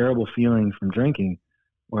or terrible feeling from drinking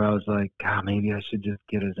where I was like, God, maybe I should just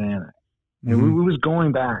get a Xanax. And it was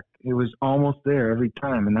going back. It was almost there every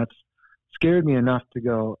time, and that's scared me enough to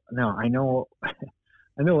go, no, I know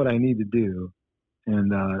what I need to do,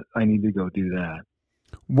 and I need to go do that.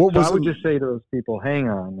 I would just say to those people, hang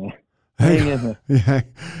on, man. Hang in there.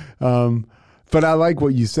 Yeah. But I like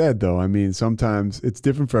what you said, though. I mean, sometimes it's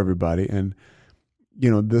different for everybody, and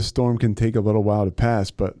this storm can take a little while to pass,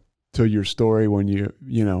 but to your story, when you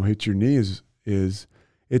hit your knees, is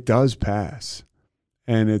it does pass,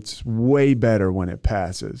 and it's way better when it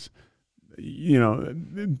passes.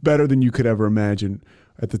 Better than you could ever imagine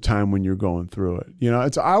at the time when you're going through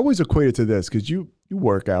it. I always equate it to this, because you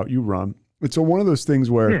work out, you run. It's one of those things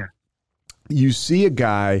where you see a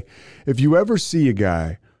guy, if you ever see a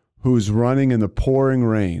guy who's running in the pouring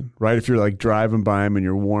rain, right? If you're like driving by him in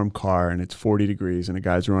your warm car and it's 40 degrees and a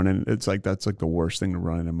guy's running, that's like the worst thing to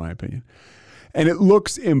run in my opinion. And it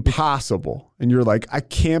looks impossible. And you're like, I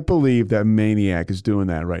can't believe that maniac is doing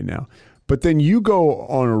that right now. But then you go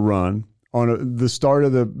on a run, the start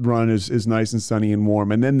of the run is nice and sunny and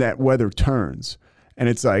warm. And then that weather turns and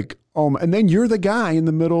it's like, and then you're the guy in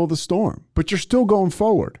the middle of the storm, but you're still going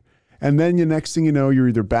forward. And then the next thing you know, you're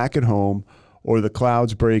either back at home or the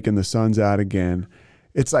clouds break and the sun's out again.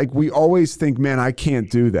 It's like we always think, man, I can't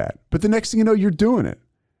do that. But the next thing you know, you're doing it.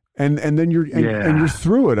 And then you're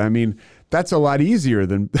through it. I mean, that's a lot easier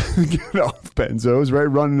than getting off benzos, right?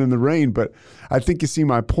 Running in the rain. But I think you see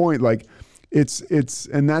my point. Like it's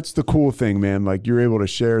and that's the cool thing, man. Like you're able to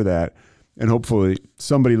share that, and hopefully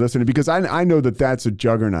somebody listening, because I know that that's a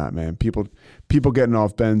juggernaut, man. People getting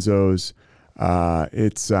off benzos.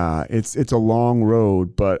 It's a long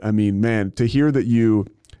road, but I mean, man, to hear that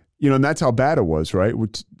and that's how bad it was, right?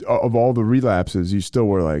 Of all the relapses, you still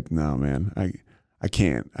were like, no, man, I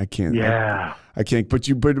can't. Yeah. I can't,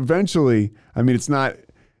 but eventually, I mean, it's not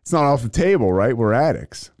off the table, right? We're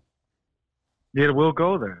addicts. Yeah, we'll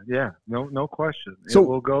go there. Yeah. No question. So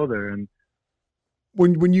we'll go there. And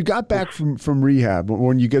when you got back from rehab,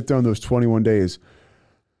 when you get done those 21 days,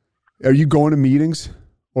 are you going to meetings?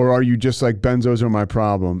 Or are you just like, benzos are my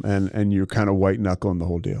problem, and you're kind of white knuckling the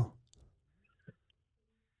whole deal?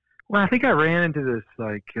 Well, I think I ran into this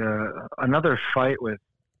like another fight with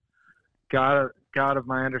God of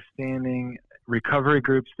my understanding recovery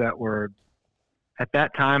groups that were at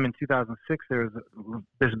that time in 2006. There was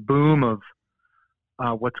this boom of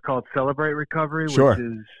what's called Celebrate Recovery, sure.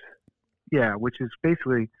 which is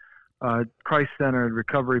basically a Christ-centered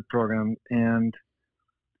recovery program, and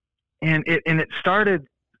it started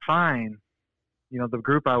fine, the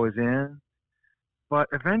group I was in, but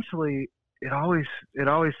eventually it always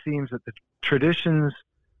seems that the traditions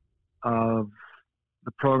of the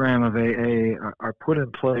program of AA are put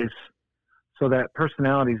in place so that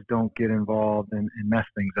personalities don't get involved and mess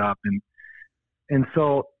things up, and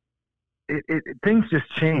so things just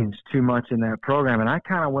changed too much in that program, and I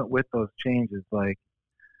kind of went with those changes. Like,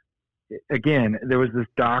 again, there was this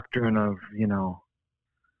doctrine of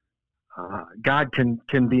God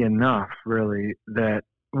can be enough, really, that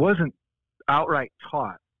wasn't outright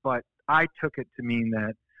taught, but I took it to mean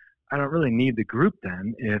that I don't really need the group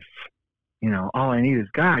then if, all I need is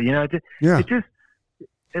God. They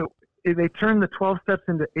turned the 12 steps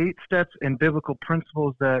into 8 steps and biblical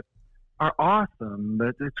principles that are awesome,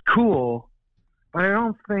 but it's cool. But I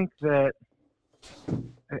don't think that,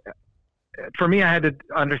 for me, I had to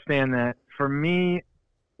understand that for me,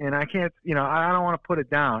 and I can't, I don't want to put it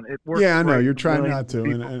down. It works. Yeah, I know. You're trying not to,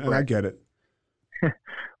 and I get it.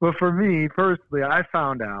 But for me, personally, I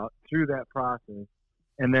found out through that process,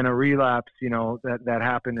 and then a relapse, that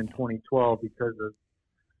happened in 2012 because of,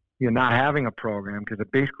 not having a program, because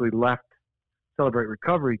it basically left Celebrate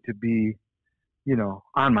Recovery to be,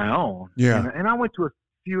 on my own. Yeah. And I went to a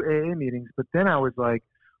few AA meetings, but then I was like,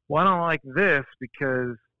 well, I don't like this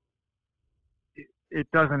because it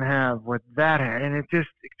doesn't have what that had. And it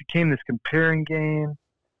became this comparing game.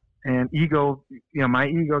 and ego, my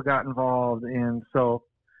ego got involved. And so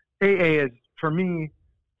AA is, for me,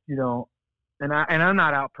 and I'm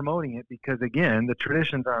not out promoting it because, again, the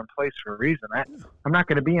traditions are in place for a reason. I'm not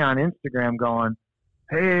going to be on Instagram going,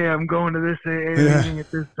 hey, I'm going to this AA meeting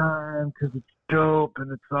at this time because it's dope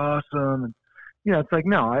and it's awesome. And, it's like,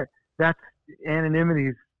 no, that's anonymity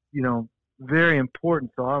is, very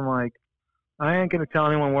important. So I'm like, I ain't going to tell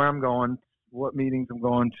anyone where I'm going, what meetings I'm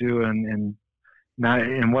going to, and not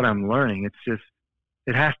and what I'm learning. It's just,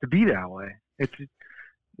 it has to be that way. It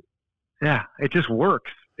just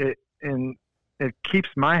works. And it keeps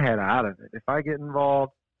my head out of it. If I get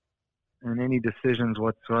involved in any decisions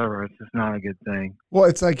whatsoever, it's just not a good thing. Well,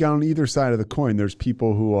 it's like on either side of the coin, there's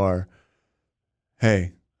people who are,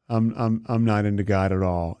 hey, I'm not into God at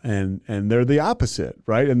all. And they're the opposite,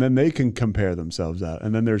 right? And then they can compare themselves out.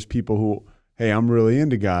 And then there's people who, hey, I'm really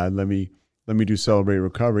into God. Let me do Celebrate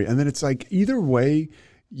Recovery. And then it's like either way,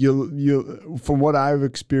 you from what I've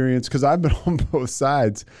experienced, because I've been on both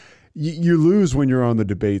sides, you lose when you're on the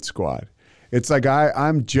debate squad. It's like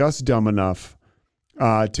I'm just dumb enough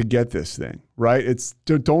to get this thing, right?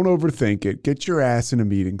 Don't overthink it. Get your ass in a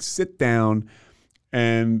meeting, sit down,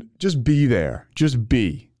 and just be there. Just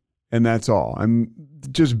be. And that's all.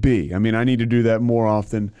 Just be. I mean, I need to do that more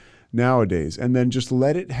often nowadays. And then just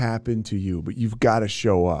let it happen to you. But you've got to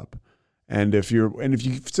show up. And if you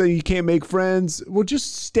say you can't make friends, well,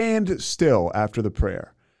 just stand still after the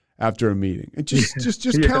prayer, after a meeting, and just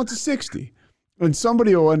count to 60. And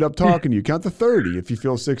somebody will end up talking to you. Count to 30 if you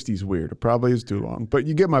feel 60 is weird. It probably is too long. But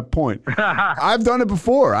you get my point. I've done it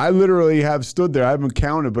before. I literally have stood there. I haven't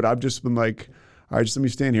counted, but I've just been like, all right, just let me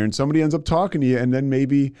stand here. And somebody ends up talking to you. And then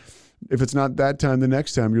maybe if it's not that time, the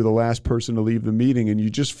next time you're the last person to leave the meeting. And you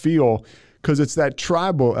just feel, because it's that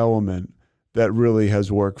tribal element that really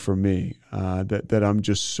has worked for me, that I'm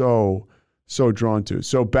just so drawn to.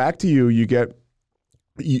 So back to you. You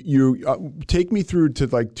take me through to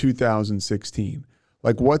like 2016.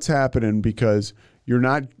 Like what's happening, because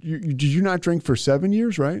did you not drink for 7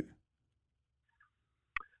 years, right?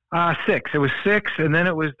 6. It was 6, and then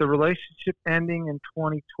it was the relationship ending in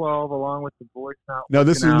 2012, along with the voice not.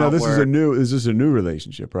 Is this a new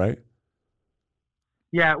relationship, right?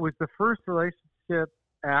 Yeah, it was the first relationship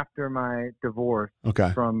after my divorce.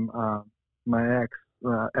 Okay. From my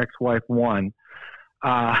ex-wife one.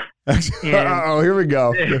 Here we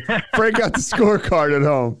go. Frank got the scorecard at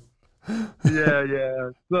home. Yeah.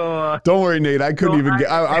 So don't worry, Nate. I couldn't even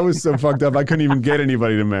get. I was so fucked up. I couldn't even get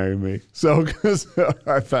anybody to marry me. So, all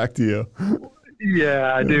right, back to you.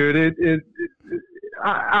 Yeah, dude.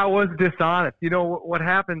 I was dishonest. What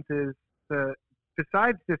happens is,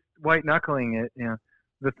 besides just white knuckling it,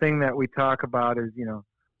 the thing that we talk about is,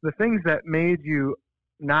 the things that made you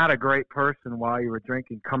not a great person while you were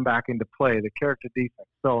drinking come back into play, the character defects.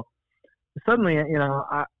 So suddenly,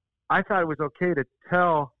 I thought it was okay to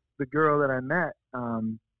tell the girl that I met,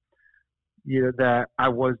 that I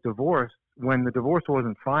was divorced when the divorce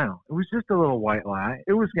wasn't final. It was just a little white lie.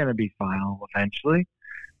 It was going to be final eventually.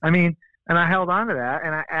 I mean, and I held on to that,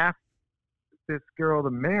 and I asked this girl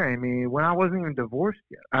to marry me when I wasn't even divorced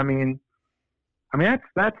yet. I mean,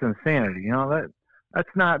 that's insanity.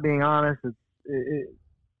 That's not being honest. So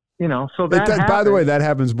that by the way, that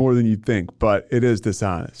happens more than you think, but it is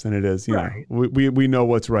dishonest, and it is, right. We know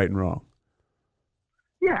what's right and wrong.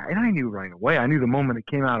 Yeah, and I knew right away. I knew the moment it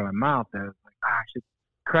came out of my mouth that I was like, I should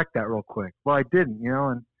correct that real quick. Well, I didn't,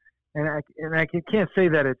 and I can't say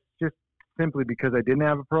that it's just simply because I didn't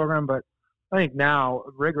have a program, but I think now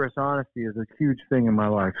rigorous honesty is a huge thing in my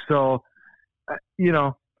life. So,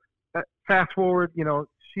 fast forward,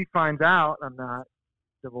 she finds out I'm not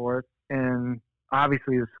divorced, and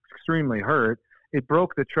obviously is extremely hurt. It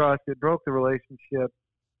broke the trust. It broke the relationship,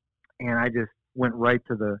 and I just went right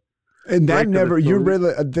to the. And that never. You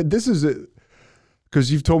really. This is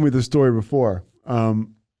because you've told me the story before.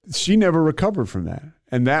 She never recovered from that,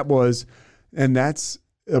 and that's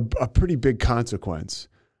a pretty big consequence.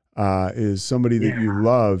 Is somebody that you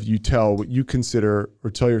love, you tell what you consider or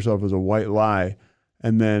tell yourself as a white lie,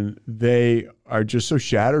 and then they are just so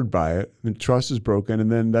shattered by it, and trust is broken,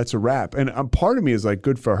 and then that's a wrap. And part of me is like,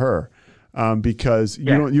 good for her, because you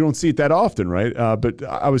don't see it that often, right? But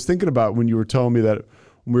I was thinking about when you were telling me that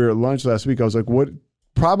when we were at lunch last week, I was like, what?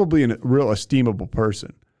 Probably a real estimable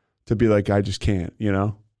person to be like, I just can't,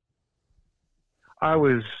 I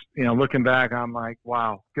was, looking back, I'm like,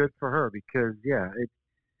 wow, good for her, because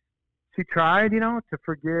she tried, to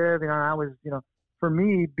forgive. I was, for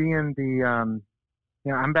me being the,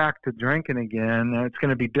 I'm back to drinking again. It's going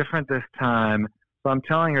to be different this time. So I'm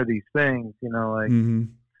telling her these things, like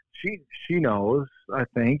she knows, I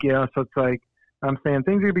think, so it's like, I'm saying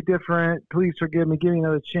things are going to be different. Please forgive me. Give me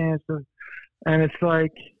another chance. And it's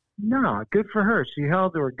like, no, good for her. She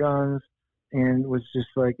held to her guns and was just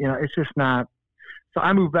like, it's just not. So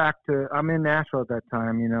I moved back I'm in Nashville at that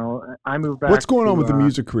time, I moved back. What's going on with the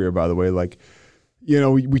music career, by the way? Like,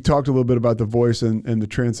 we talked a little bit about the voice and the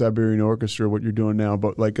Trans-Siberian Orchestra, what you're doing now,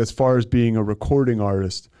 but like, as far as being a recording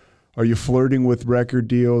artist, are you flirting with record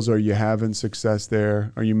deals? Are you having success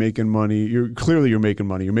there? Are you making money? You're making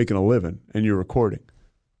money. You're making a living and you're recording.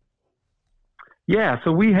 Yeah.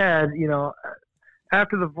 So we had,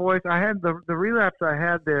 after the voice, I had the relapse I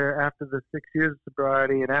had there after the 6 years of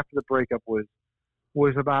sobriety and after the breakup was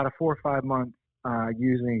about a 4 or 5 month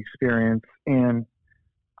using experience. And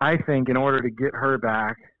I think in order to get her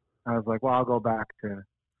back, I was like, well, I'll go back to,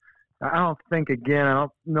 I don't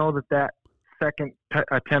know that second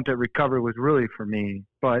attempt at recovery was really for me,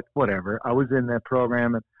 but whatever. I was in that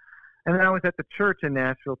program. And then I was at the church in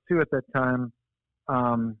Nashville too at that time.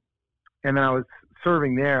 And then I was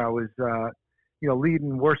serving there. I was,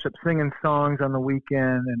 leading worship, singing songs on the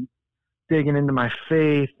weekend and digging into my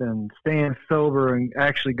faith and staying sober and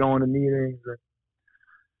actually going to meetings.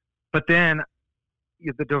 But then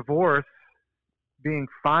the divorce being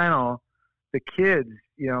final, the kids,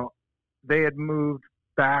 they had moved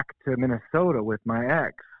back to Minnesota with my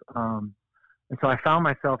ex. And so I found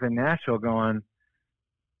myself in Nashville going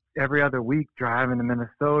every other week driving to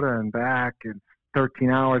Minnesota and back. It's 13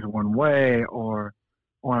 hours one way or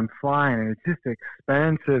I'm flying. And it's just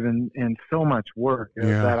expensive and so much work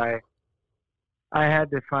that I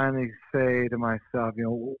had to finally say to myself,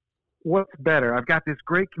 what's better? I've got this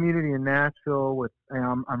great community in Nashville with,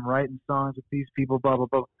 I'm writing songs with these people, blah, blah,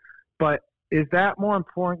 blah. But is that more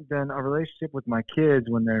important than a relationship with my kids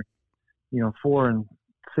when they're, 4 and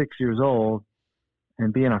 6 years old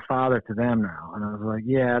and being a father to them now? And I was like,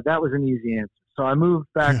 yeah, that was an easy answer. So I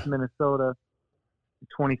moved back to Minnesota in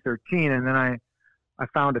 2013. And then I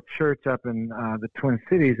found a church up in the Twin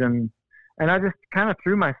Cities and I just kind of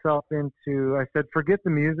threw myself into, I said, forget the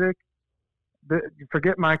music,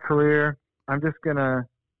 forget my career. I'm just going to,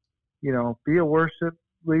 be a worship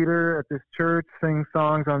leader at this church, sing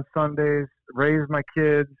songs on Sundays, raise my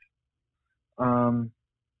kids. And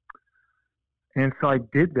so I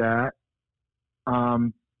did that.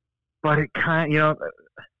 But it kind of,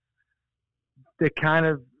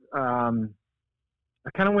 I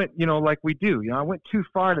kind of went, like we do, I went too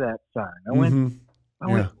far to that side. I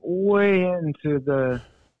went way into the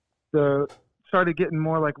started getting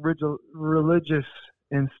more like religious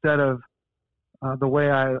instead of the way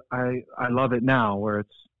I love it now, where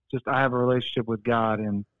it's just I have a relationship with God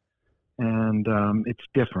and it's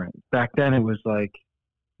different. Back then it was like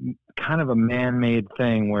kind of a man-made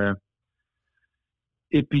thing where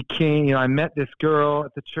it became, I met this girl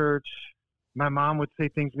at the church. My mom would say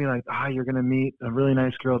things to me like, you're going to meet a really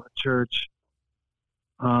nice girl at the church.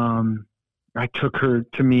 I took her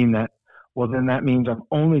to mean that, well, then that means I'm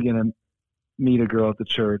only going to meet a girl at the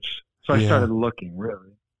church. So I started looking,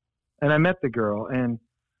 really. And I met the girl, and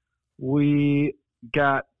we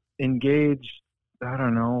got engaged, I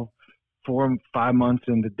don't know, 4 or 5 months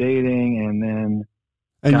into dating, and then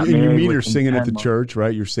and you meet her singing at the church,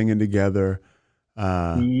 right? You're singing together.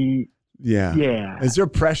 Yeah. Is there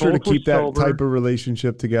pressure Both to keep that sober. type of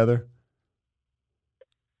relationship together?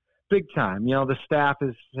 Big time. The staff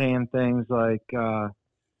is saying things like,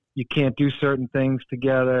 you can't do certain things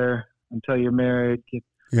together until you're married.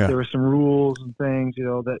 There were some rules and things,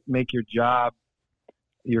 that make your job,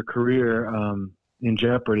 your career, in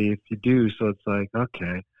jeopardy if you do. So it's like,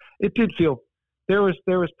 okay. It did feel, there was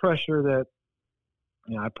pressure that,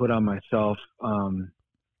 I put on myself,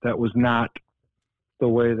 that was not the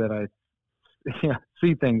way that I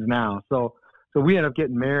see things now. So we ended up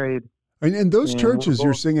getting married. And those churches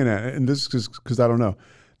you're singing at, and this is because I don't know,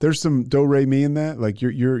 there's some do re mi in that. Like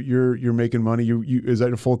you're making money. You is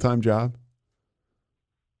that a full-time job?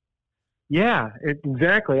 Yeah,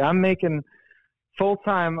 exactly. I'm making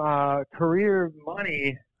full-time career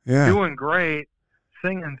money, doing great,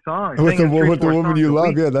 singing songs. With the woman you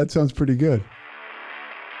love. Yeah, that sounds pretty good.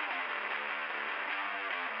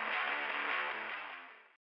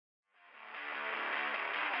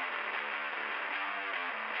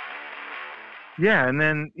 Yeah, and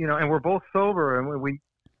then, and we're both sober, and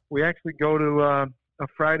we actually go to a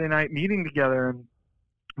Friday night meeting together,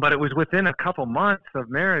 but it was within a couple months of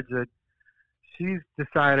marriage that she's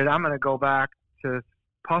decided I'm going to go back to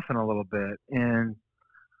puffing a little bit, and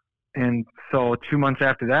so 2 months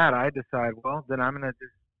after that, I decide, well, then I'm going to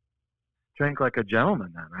just drink like a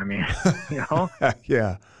gentleman then. I mean,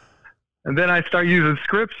 Yeah. And then I start using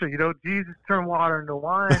scripture, Jesus turned water into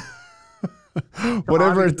wine.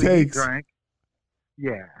 Whatever it takes. Drank.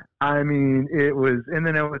 Yeah. I mean, it was, and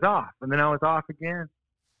then it was off, and then I was off again.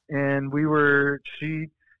 And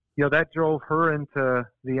that drove her into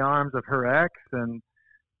the arms of her ex. And,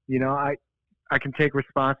 I can take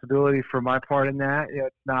responsibility for my part in that.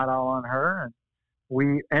 It's not all on her. And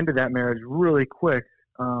we ended that marriage really quick.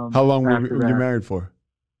 How long were you married for?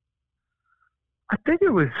 I think it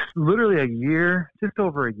was literally a year, just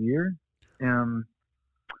over a year. And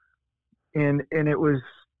it was,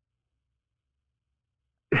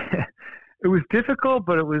 it was difficult,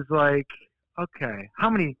 but it was like, okay, how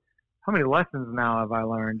many lessons now have I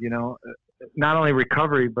learned, not only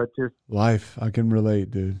recovery, but just life. I can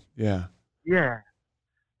relate, dude. Yeah. Yeah.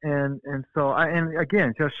 And so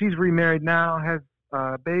again, so she's remarried now, has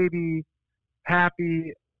a baby,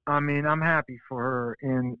 happy. I mean, I'm happy for her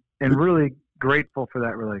and really grateful for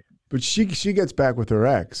that relationship. But she gets back with her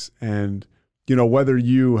ex, and whether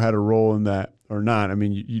you had a role in that or not. I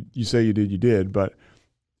mean, you say you did, but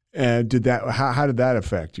did that? How did that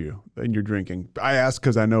affect you in your drinking? I ask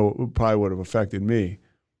because I know it probably would have affected me.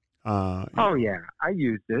 Oh yeah, I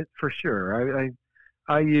used it for sure.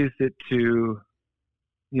 I used it to,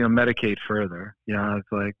 medicate further.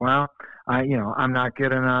 It's like, well, I'm not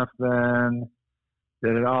good enough. Then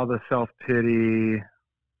did it all the self-pity.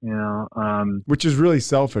 Which is really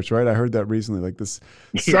selfish, right? I heard that recently. Like this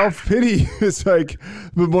self-pity is like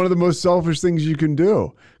one of the most selfish things you can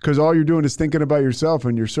do, because all you're doing is thinking about yourself,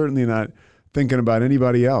 and you're certainly not thinking about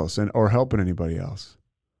anybody else or helping anybody else.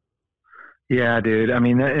 Yeah, dude. I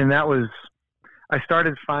mean, I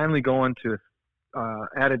started finally going to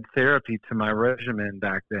added therapy to my regimen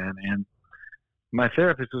back then, and my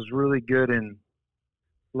therapist was really good in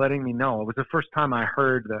letting me know. It was the first time I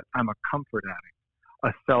heard that I'm a comfort addict.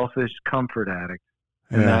 A selfish comfort addict,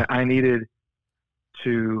 and that I needed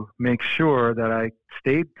to make sure that I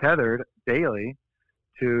stayed tethered daily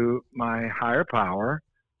to my higher power,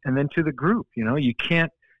 and then to the group. You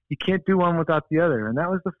can't do one without the other. And that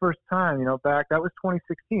was the first time, that was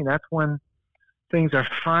 2016. That's when things are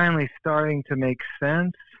finally starting to make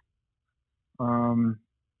sense. And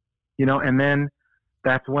then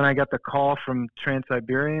that's when I got the call from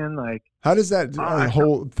Trans-Siberian. Like, how does that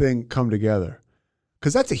whole thing come together?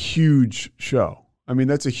 Because that's a huge show. I mean,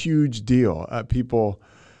 that's a huge deal. People,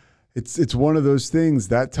 it's one of those things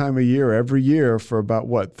that time of year, every year for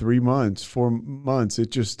about 3 months, 4 months.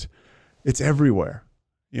 It's everywhere,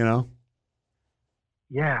 Yeah,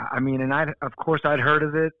 I mean, and I'd heard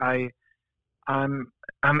of it.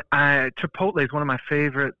 Chipotle is one of my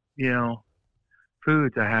favorite,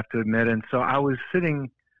 foods, I have to admit. And so I was sitting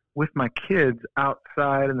with my kids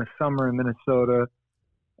outside in the summer in Minnesota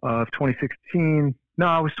of 2016.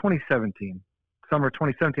 No, it was 2017. Summer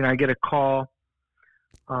 2017, I get a call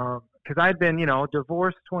because I'd been,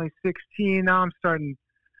 divorced 2016. Now I'm starting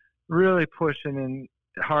really pushing in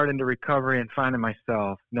hard into recovery and finding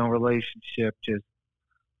myself. No relationship,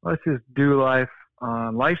 let's just do life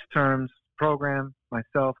on life's terms. Program,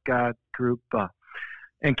 myself, God, group,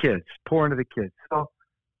 and kids. Pour into the kids.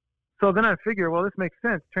 So then I figure, well, this makes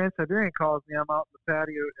sense. Trans-Siberian calls me. I'm out in the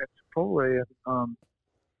patio at Chipotle,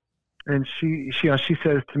 and she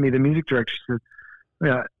says to me, the music director, she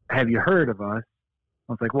says, have you heard of us?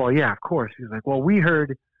 I was like, well, yeah, of course. She's like, well,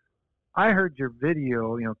 I heard your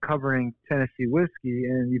video, covering Tennessee whiskey,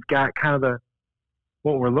 and you've got kind of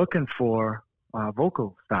what we're looking for,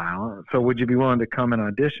 vocal style. So would you be willing to come and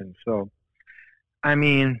audition? So, I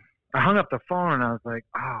mean, I hung up the phone and I was like,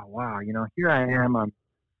 oh, wow, here I am. I'm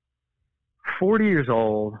 40 years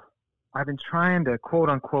old. I've been trying to quote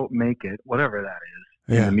unquote make it, whatever that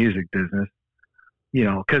is. In the music business,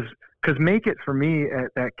 because make it for me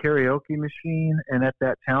at that karaoke machine and at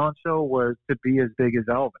that talent show was to be as big as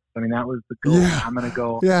Elvis. I mean, that was the goal. Yeah. I'm going to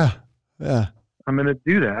go. Yeah. I'm going to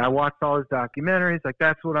do that. I watched all his documentaries. Like,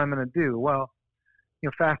 that's what I'm going to do. Well,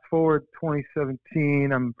 fast forward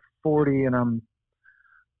 2017, I'm 40 and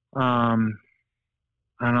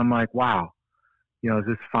I'm like, wow, is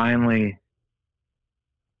this finally,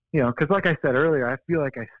 because like I said earlier, I feel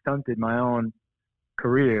like I stunted my own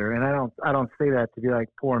career, and I don't say that to be like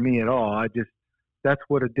poor me at all. That's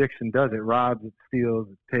what addiction does. It robs, it steals,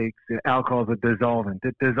 it takes. Alcohol is a dissolvent.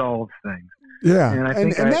 It dissolves things. Yeah,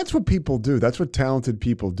 and that's what people do. That's what talented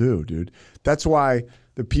people do, dude. That's why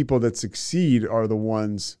the people that succeed are the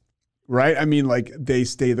ones, right? I mean, like, they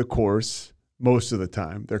stay the course most of the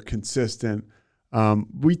time. They're consistent.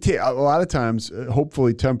 We take a lot of times,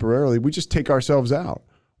 hopefully temporarily, we just take ourselves out.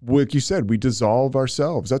 Like you said, we dissolve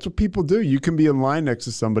ourselves. That's what people do. You can be in line next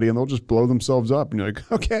to somebody and they'll just blow themselves up. And you're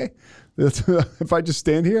like, okay, if I just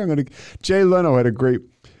stand here, I'm going to. Jay Leno had a great,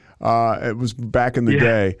 it was back in the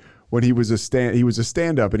day when he was a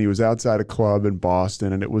stand-up, and he was outside a club in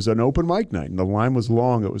Boston, and it was an open mic night, and the line was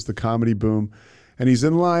long. It was the Comedy Boom, and he's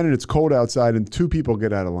in line, and it's cold outside, and 2 people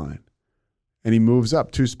get out of line, and he moves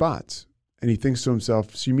up 2 spots, and he thinks to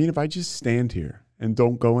himself, so you mean if I just stand here and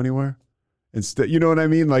don't go anywhere? Instead, you know what I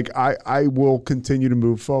mean? Like, I will continue to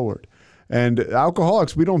move forward. And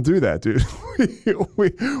alcoholics, we don't do that, dude.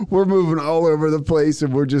 We're moving all over the place,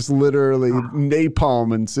 and we're just literally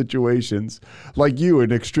napalm in situations. Like you,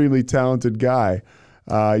 an extremely talented guy,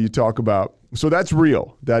 you talk about. So that's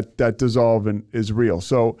real. That dissolving is real.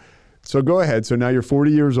 So go ahead. So now you're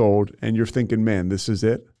 40 years old, and you're thinking, man, this is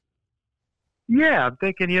it? Yeah, I'm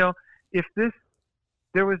thinking, if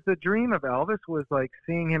there was the dream of Elvis was like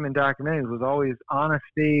seeing him in documentaries, was always on a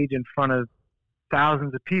stage in front of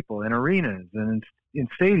thousands of people in arenas and in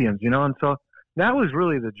stadiums, and so that was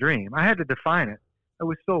really the dream. I had to define it. It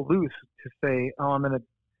was so loose to say, oh, I'm going to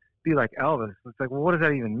be like Elvis. It's like, well, what does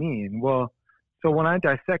that even mean? Well, so when I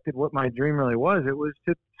dissected what my dream really was, it was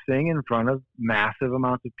to sing in front of massive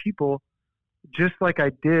amounts of people, just like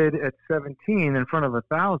I did at 17 in front of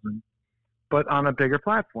 1,000, but on a bigger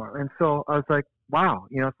platform. And so I was like, wow,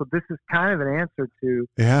 so this is kind of an answer to,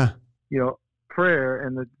 prayer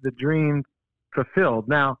and the dream fulfilled.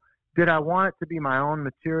 Now, did I want it to be my own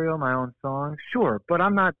material, my own song? Sure, but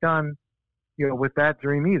I'm not done, with that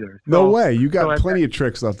dream either. So, no way. You got plenty of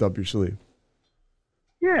tricks left up your sleeve.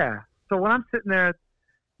 Yeah. So when I'm sitting there,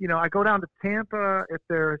 I go down to Tampa at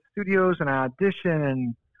their studios and I audition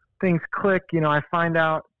and things click. I find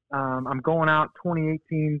out I'm going out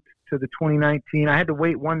 2018 to the 2019. I had to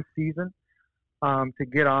wait 1 season to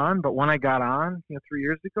get on, but when I got on, 3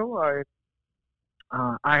 years ago,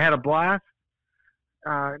 I had a blast.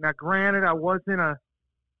 Now, granted, I was in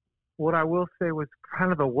what I will say was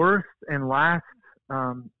kind of the worst and last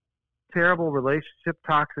terrible relationship,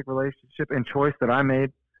 toxic relationship and choice that I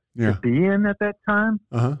made to be in at that time.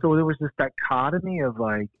 Uh-huh. So there was this dichotomy of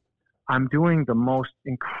like, I'm doing the most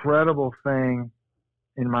incredible thing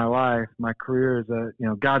in my life. My career is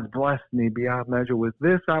God's blessed me beyond measure with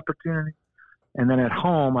this opportunity. And then at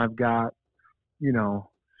home, I've got,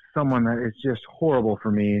 someone that is just horrible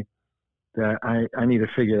for me that I need to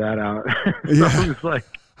figure that out. So it was like,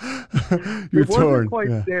 You're it torn. wasn't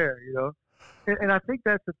quite there, And I think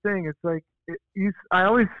that's the thing. It's like, I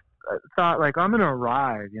always thought like, I'm going to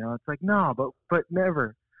arrive, it's like, no, but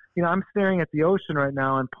never, I'm staring at the ocean right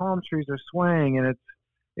now and palm trees are swaying and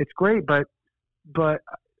it's great, but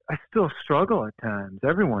I still struggle at times.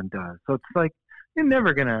 Everyone does. So it's like, you're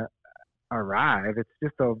never going to arrive. It's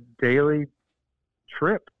just a daily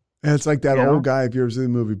trip. And it's like that old guy, if you ever seen the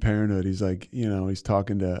movie Parenthood, he's like, he's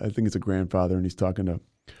talking to, I think it's a grandfather, and he's talking to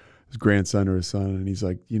his grandson or his son, and he's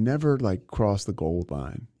like, you never like cross the goal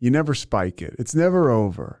line. You never spike it. It's never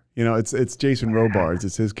over. It's Jason Robards,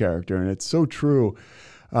 it's his character, and it's so true.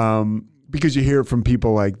 Because you hear it from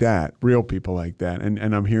people like that, real people like that.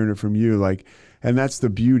 And I'm hearing it from you. Like, and that's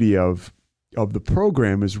the beauty of the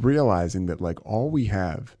program, is realizing that like all we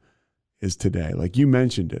have is today. Like you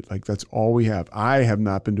mentioned it, like that's all we have. I have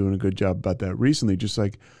not been doing a good job about that recently. Just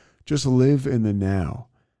live in the now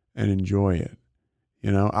and enjoy it.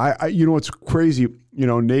 I what's crazy,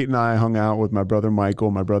 Nate and I hung out with my brother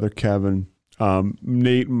Michael, my brother Kevin,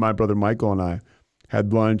 Nate and my brother Michael and I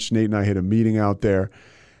had lunch. Nate and I had a meeting out there,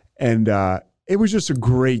 and it was just a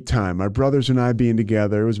great time. My brothers and I being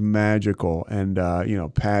together, it was magical. And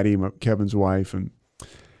Patty, Kevin's wife, and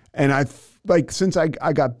I like, since I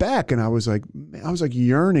got back, and I was like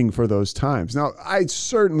yearning for those times. Now, I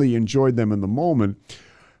certainly enjoyed them in the moment,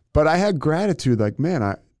 but I had gratitude. Like,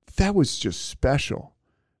 man, that was just special.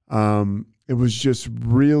 It was just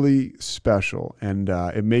really special, and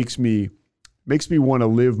it makes me want to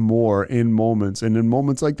live more in moments, and in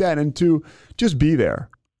moments like that, and to just be there.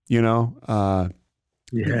 And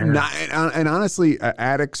honestly,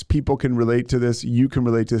 addicts, people can relate to this. You can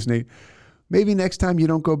relate to this, Nate. Maybe next time you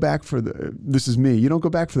don't go back this is me, you don't go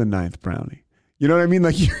back for the 9th brownie. You know what I mean?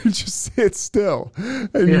 Like, you just sit still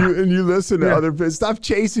and you listen to other people. Stop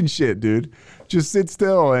chasing shit, dude. Just sit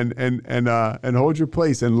still and hold your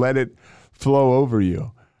place and let it flow over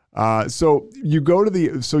you. So you go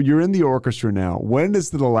to so you're in the orchestra now. When is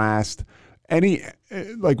the last,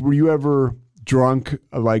 were you ever drunk,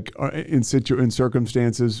 like in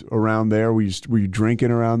circumstances around there? Were you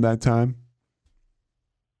drinking around that time?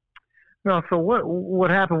 No. So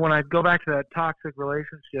what happened when I go back to that toxic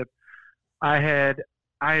relationship? I had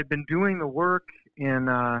been doing the work in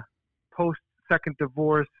post second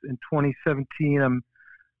divorce in 2017.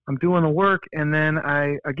 I'm doing the work, and then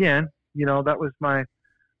that was my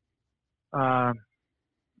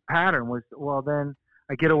pattern was, well, then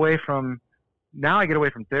I get away from now I get away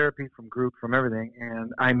from therapy, from group, from everything,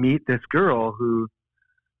 and I meet this girl who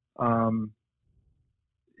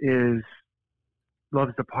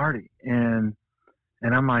loves to party, and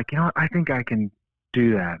I'm like, I think I can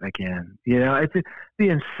do that again. It's the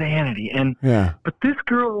insanity. And but this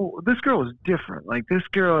girl was different. Like, this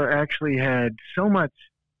girl actually had so much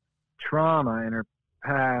trauma in her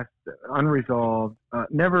past, unresolved,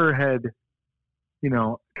 never had,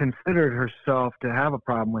 considered herself to have a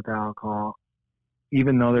problem with alcohol,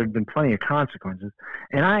 even though there'd been plenty of consequences.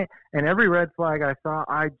 And every red flag I saw,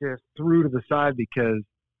 I just threw to the side, because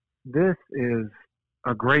this is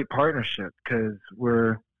a great partnership, because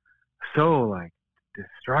we're so like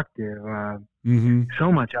destructive,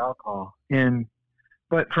 so much alcohol.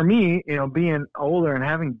 But for me, being older and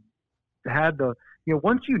having had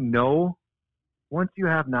once you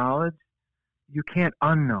have knowledge, you can't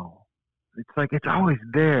unknow. It's like, it's always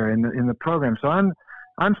there in the program. So I'm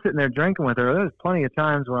sitting there drinking with her. There's plenty of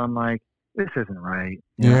times where I'm like, this isn't right.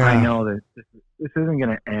 I know that this isn't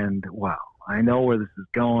going to end well. I know where this is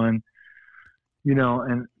going,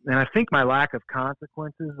 and I think my lack of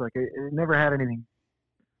consequences, like, it never had anything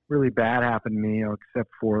really bad happen to me, except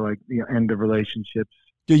for like, end of relationships.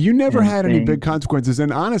 Yeah. You never had any big consequences.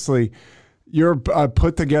 And honestly, you're a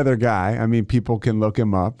put together guy. I mean, people can look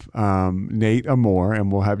him up, Nate Amor,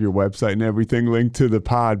 and we'll have your website and everything linked to the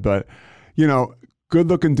pod. But, good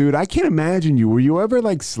looking dude. I can't imagine you. Were you ever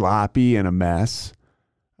like sloppy and a mess?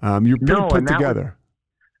 You're pretty put together.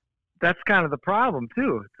 That's kind of the problem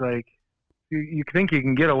too. It's like, you think you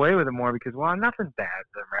can get away with it more because, well, nothing bad's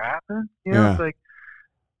ever happened. It's like,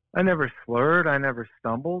 I never slurred. I never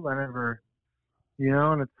stumbled. I never,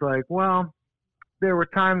 and it's like, well, there were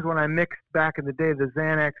times when I mixed back in the day the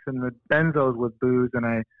Xanax and the benzos with booze, and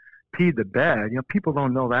I peed the bed. People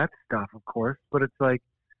don't know that stuff, of course, but it's like,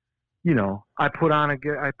 I put on a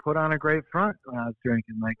great front when I was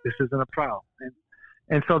drinking. Like, this isn't a problem,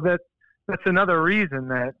 and so that's another reason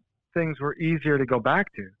that things were easier to go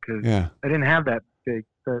back to, because I didn't have that big.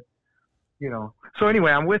 So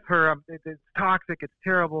anyway, I'm with her. It's toxic. It's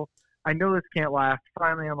terrible. I know this can't last.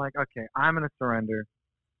 Finally, I'm like, okay, I'm gonna surrender.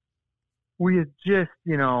 We had just,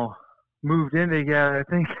 moved in together. I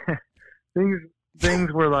think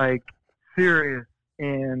things were like serious,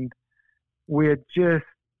 and we had just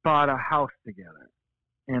bought a house together.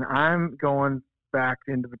 And I'm going back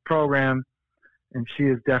into the program, and she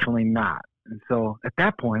is definitely not. And so at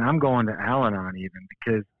that point, I'm going to Al-Anon even,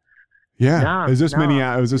 because is this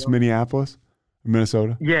Minneapolis,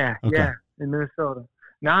 Minnesota? Yeah, in Minnesota.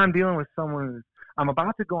 Now I'm dealing with someone I'm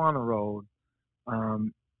about to go on the road.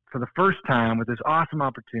 For the first time with this awesome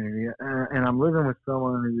opportunity, and I'm living with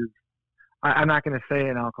someone who's, I'm not going to say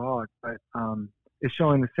an alcoholic, but is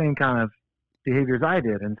showing the same kind of behaviors I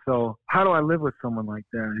did. And so how do I live with someone like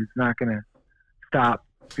that who's not going to stop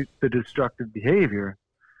the destructive behavior?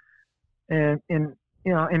 And in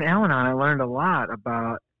Al-Anon, I learned a lot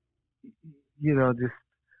about, just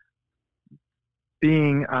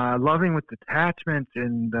being loving with detachment.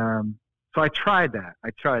 And so I tried that.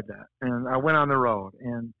 And I went on the road,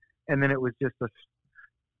 and then it was just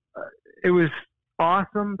it was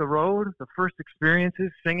awesome. The road, the first experiences,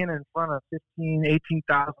 singing in front of 15,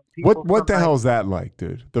 18,000 people. What the hell is that like,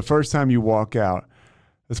 dude? The first time you walk out,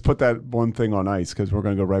 let's put that one thing on ice, because we're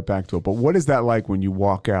going to go right back to it. But what is that like when you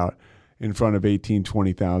walk out in front of 18,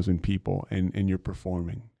 20,000 people and you're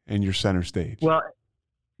performing and you're center stage? Well,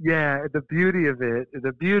 yeah, the beauty of it is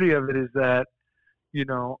that,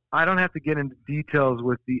 I don't have to get into details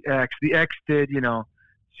with the ex. The ex did,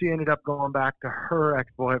 she ended up going back to her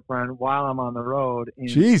ex-boyfriend while I'm on the road. And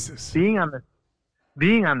Jesus. Being on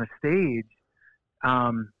the stage,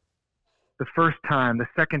 the first time, the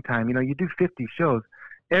second time, you do 50 shows.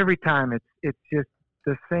 Every time it's just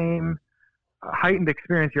the same heightened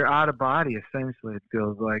experience. You're out of body, essentially, it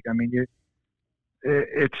feels like. I mean,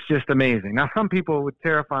 it's just amazing. Now, some people would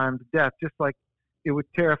terrify them to death, just like it would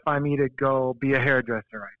terrify me to go be a hairdresser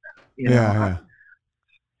right now.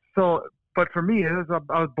 So, but for me, I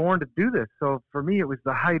was born to do this. So for me, it was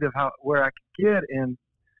the height of where I could get. And,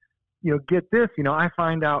 get this, I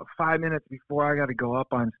find out 5 minutes before I got to go up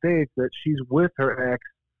on stage that she's with her ex,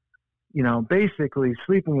 basically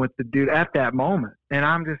sleeping with the dude at that moment. And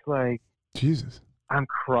I'm just like, Jesus, I'm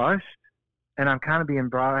crushed, and I'm kind of being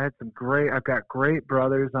brought. I've got great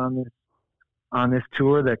brothers on this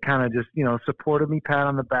tour that kind of just, supported me, pat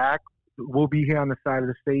on the back. We'll be here on the side of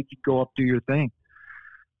the stage. You go up, do your thing.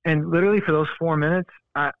 And literally for those 4 minutes,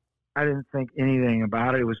 I didn't think anything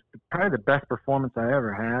about it. It was probably the best performance I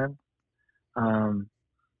ever had,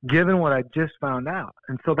 given what I just found out.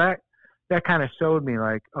 And so that kind of showed me,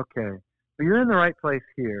 like, okay, you're in the right place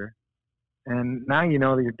here. And now you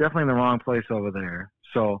know that you're definitely in the wrong place over there.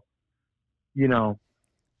 So, you know,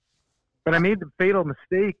 but I made the fatal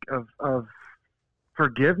mistake of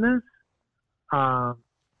forgiveness,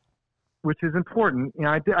 which is important. You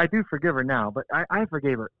know, I do forgive her now, but I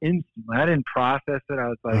forgave her instantly. I didn't process it. I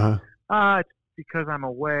was like, it's because I'm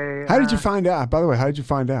away. How did you find out? By the way, how did you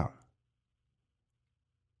find out?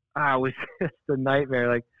 It was just a nightmare.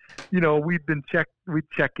 Like, you know, we'd check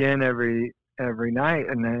in every night,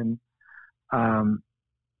 and then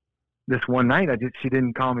this one night she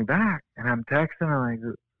didn't call me back, and I'm texting her like,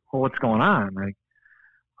 well, what's going on? Like,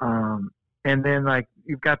 and then like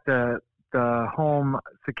you've got the home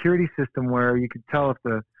security system where you could tell if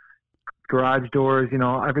the garage doors, you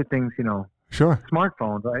know, everything's, you know, sure,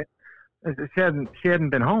 smartphones, right? She hadn't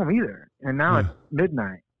been home either, and now it's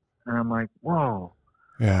midnight, and I'm like, whoa,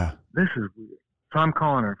 yeah, this is weird. So I'm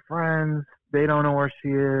calling her friends. They don't know where she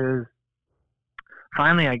is.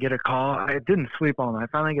 Finally, I get a call. I didn't sleep all night. I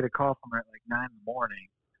finally get a call from her at like 9 a.m.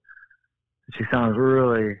 She sounds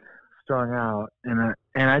really strung out, and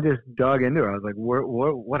I just dug into her. I was like,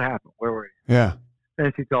 what happened? Where were you? Yeah.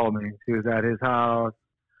 And she told me she was at his house.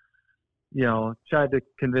 You know, tried to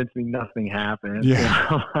convince me nothing happened.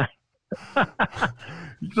 Yeah. You know?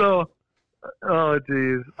 So, oh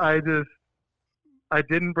geez, I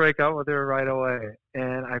didn't break up with her right away,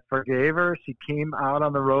 and I forgave her. She came out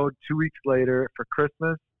on the road 2 weeks later for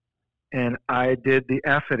Christmas, and I did the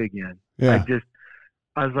F it again. Yeah.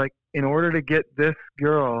 I was like, in order to get this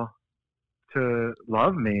girl to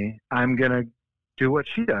love me, I'm going to do what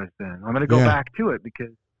she does then. I'm going to go back to it,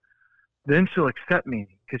 because then she'll accept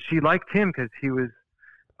me, because she liked him because he was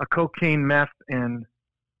a cocaine, meth, and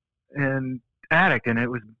addict, and it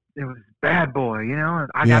was bad boy, you know, and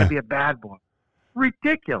I got to be a bad boy.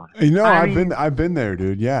 Ridiculous. You know, I've been there,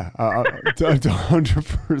 dude. Yeah,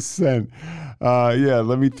 100%. Yeah,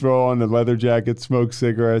 let me throw on the leather jacket, smoke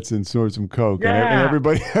cigarettes, and snort some coke, and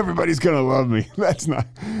everybody's gonna love me. That's not.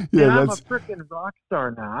 Yeah, I'm a freaking rock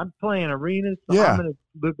star now. I'm playing arenas. So I'm gonna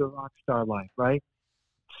live the rock star life, right?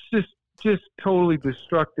 It's just totally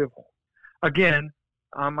destructive. Again,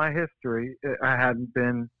 on my history, I hadn't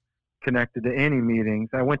been connected to any meetings.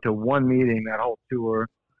 I went to one meeting that whole tour.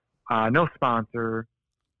 No sponsor.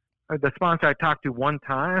 The sponsor I talked to one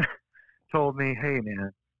time told me, hey,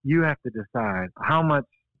 man, you have to decide how much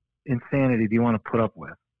insanity do you want to put up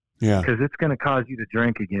with? Yeah. Because it's going to cause you to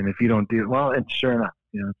drink again if you don't do it. Well, and sure enough,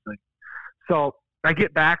 you know, it's like, so I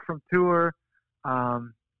get back from tour.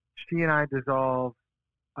 She and I dissolve.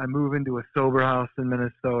 I move into a sober house in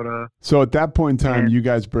Minnesota. So at that point in time, you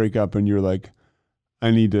guys break up, and you're like,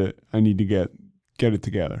 I need to get it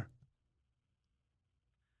together.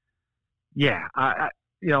 Yeah, I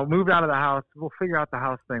moved out of the house. We'll figure out the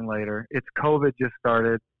house thing later. It's COVID just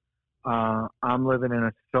started. I'm living in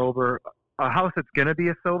a house that's going to be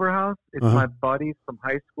a sober house. It's my buddy from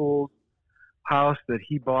high school's house that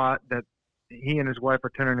he bought, that he and his wife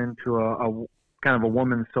are turning into a kind of a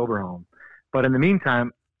woman's sober home. But in the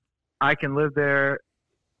meantime, I can live there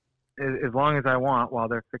as long as I want while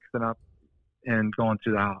they're fixing up and going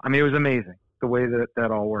through the house. I mean, it was amazing the way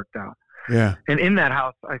that all worked out. Yeah. And in that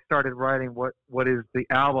house, I started writing what is the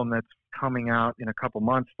album that's coming out in a couple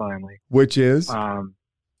months finally. Which is? The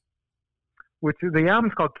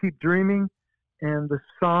album's called Keep Dreaming, and the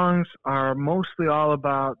songs are mostly all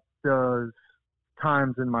about those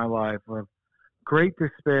times in my life of great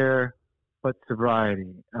despair, but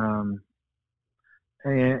sobriety. And,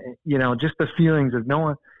 you know, just the feelings of no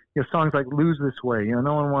one, you know, songs like Lose This Way, you know,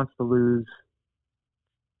 no one wants to lose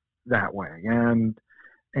that way.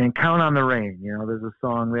 And Count on the Rain, you know, there's a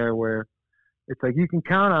song there where it's like, you can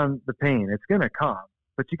count on the pain. It's going to come,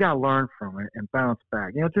 but you got to learn from it and bounce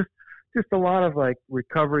back. You know, just a lot of like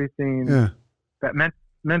recovery themes that meant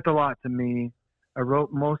a lot to me. I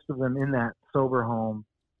wrote most of them in that sober home,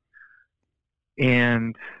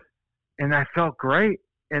 and I felt great.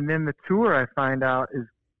 And then the tour, I find out, is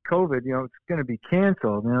COVID, you know, it's going to be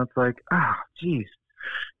canceled. You know, it's like, geez,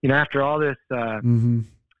 you know, after all this,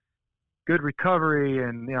 good recovery,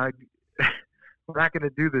 and you know, we're not going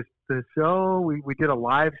to do the show. We did a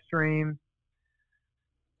live stream,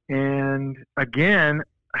 and again,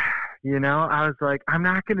 you know, I was like, I'm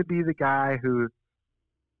not going to be the guy who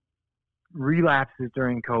relapses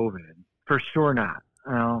during COVID, for sure not.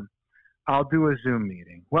 I'll do a Zoom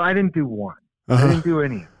meeting. Well, I didn't do one. I didn't do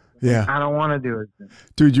any. Yeah, I don't want to do it.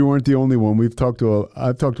 Dude, you weren't the only one. I've talked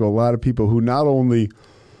to a lot of people who not only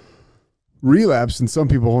relapsed, and some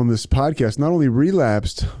people on this podcast not only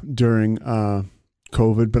relapsed during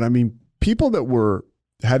COVID, but I mean, people that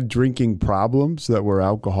had drinking problems, that were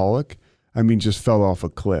alcoholic, I mean, just fell off a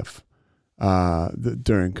cliff.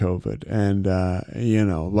 during COVID. And,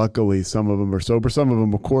 luckily some of them are sober. Some of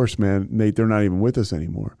them, of course, man, Nate, they're not even with us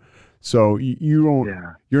anymore. So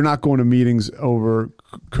you're not going to meetings over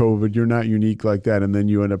COVID. You're not unique like that. And then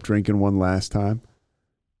you end up drinking one last time.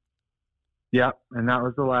 Yeah. And that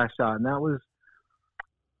was the last shot. And that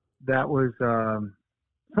was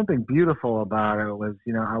something beautiful about it was,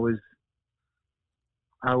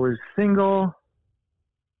 I was single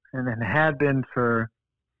and then had been for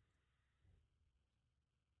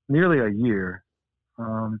nearly a year.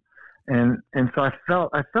 And so I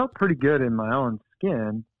felt pretty good in my own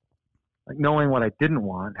skin, like knowing what I didn't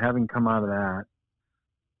want, having come out of that.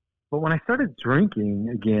 But when I started drinking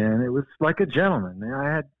again, it was like a gentleman.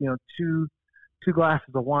 I had, two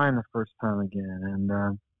glasses of wine the first time again,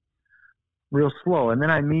 and real slow. And then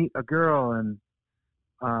I meet a girl, and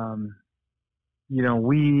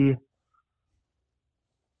we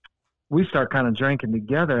start kind of drinking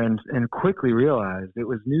together, and quickly realized it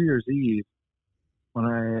was New Year's Eve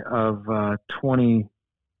of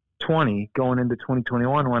 2020 going into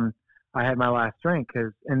 2021 when I had my last drink.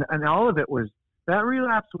 And all of it was, that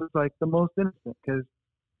relapse was like the most innocent, because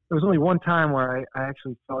there was only one time where I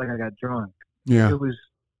actually felt like I got drunk. Yeah.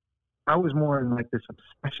 I was more in like this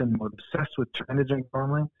obsession mode, obsessed with trying to drink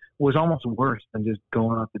normally. It was almost worse than just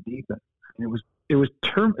going off the deep end. It was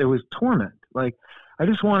torment. Like, I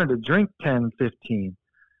just wanted to drink 10, 15.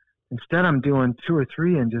 Instead, I'm doing 2 or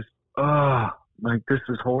 3 and just, like, this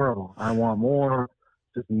is horrible. I want more.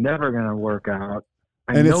 It's never going to work out.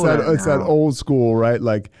 And it's that old school, right?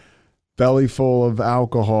 Like, belly full of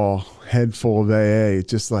alcohol, head full of AA.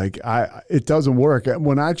 It's just like, it doesn't work.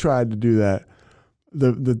 When I tried to do that,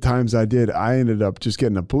 the times I did, I ended up just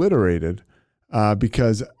getting obliterated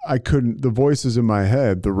because I couldn't, the voices in my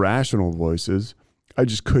head, the rational voices, I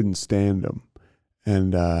just couldn't stand them.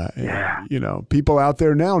 And, people out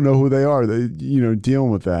there now know who they are,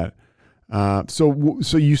 dealing with that.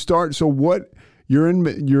 You're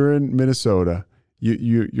in Minnesota.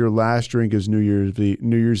 Your last drink is New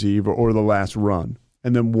Year's Eve or the last run.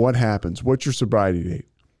 And then what happens? What's your sobriety date?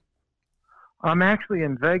 I'm actually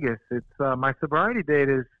in Vegas. It's my sobriety date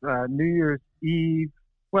is New Year's Eve.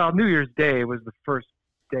 Well, New Year's Day was the first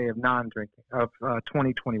day of non-drinking of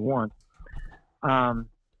 2021. I'm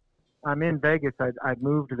in Vegas. I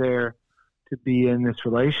moved there to be in this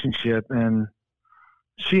relationship, and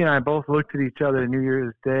she and I both looked at each other New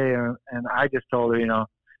Year's Day, and I just told her,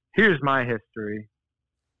 here's my history.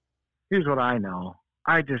 Here's what I know.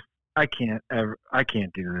 I can't do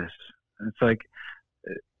this. And it's like,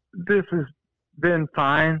 this has been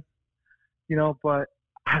fine, but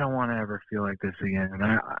I don't want to ever feel like this again. And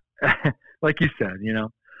I like you said,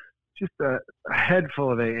 just a head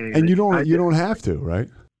full of AA. And you don't have to, right?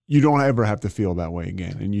 You don't ever have to feel that way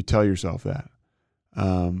again. And you tell yourself that.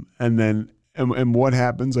 And what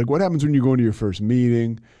happens? Like, what happens when you go into your first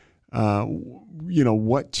meeting?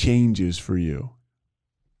 What changes for you?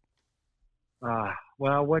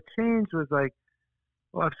 Well, what changed was like,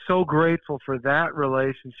 I'm so grateful for that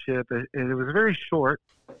relationship. It was very short,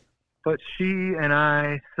 but she and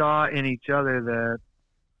I saw in each other that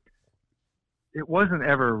it wasn't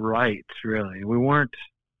ever right, really. We weren't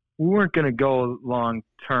going to go long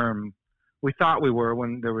term. We thought we were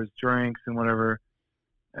when there was drinks and whatever.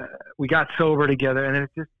 We got sober together, and it was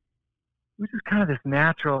just kind of this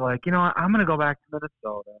natural, like, I'm going to go back to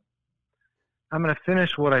Minnesota. I'm going to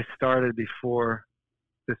finish what I started before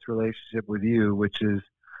this relationship with you, which is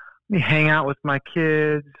me hang out with my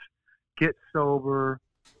kids, get sober.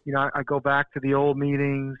 I go back to the old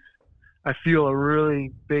meetings. I feel a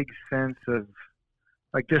really big sense of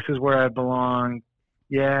like, this is where I belong.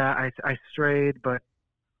 Yeah, I strayed, but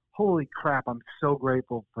holy crap, I'm so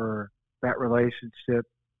grateful for that relationship.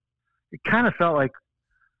 It kind of felt like,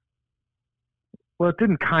 well, it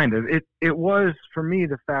didn't kind of. It was, for me,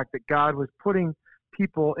 the fact that God was putting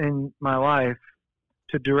people in my life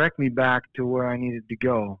to direct me back to where I needed to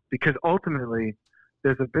go. Because ultimately,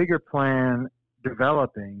 there's a bigger plan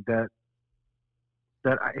developing that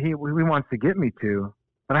he wants to get me to.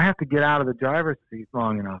 But I have to get out of the driver's seat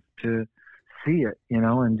long enough to see it,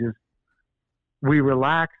 and just, we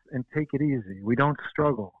relax and take it easy. We don't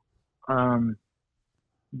struggle.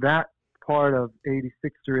 That part of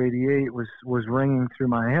 86 or 88 was ringing through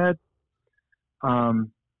my head.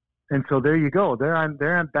 And so there you go. There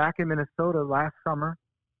I'm back in Minnesota last summer.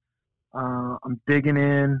 I'm digging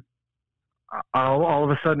in. All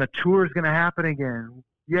of a sudden, a tour is going to happen again.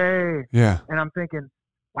 Yay! Yeah. And I'm thinking,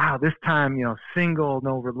 wow, this time, single,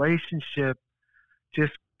 no relationship,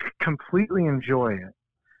 just completely enjoy it.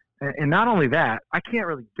 And not only that, I can't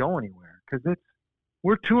really go anywhere because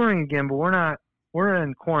we're touring again, but we're not we're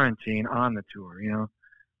in quarantine on the tour, you know.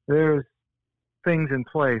 There's things in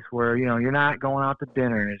place where, you know, you're not going out to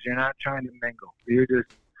dinners, you're not trying to mingle. You're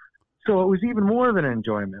just, so it was even more of an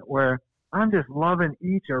enjoyment where I'm just loving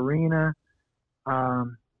each arena.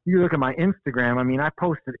 You look at my Instagram, I mean, I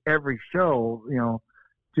posted every show, you know,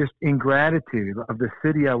 just in gratitude of the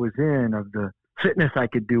city I was in, of the fitness I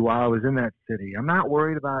could do while I was in that city. I'm not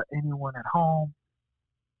worried about anyone at home.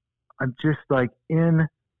 I'm just like in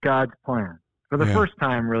God's plan. For the first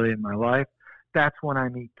time really in my life, that's when I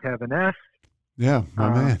meet Kevin S. Yeah, my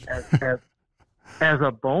man. as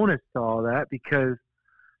a bonus to all that, because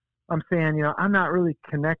I'm saying, you know, I'm not really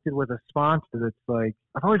connected with a sponsor that's like,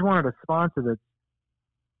 I've always wanted a sponsor that's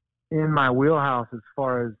in my wheelhouse as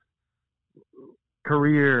far as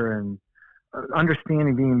career and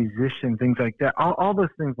understanding being a musician, things like that. All those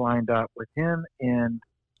things lined up with him, and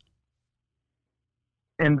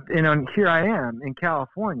here I am in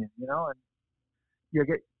California, you know, and you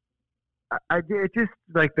get, it just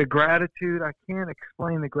like the gratitude. I can't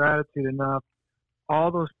explain the gratitude enough. All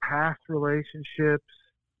those past relationships,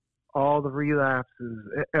 all the relapses,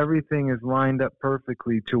 everything is lined up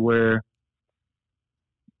perfectly to where,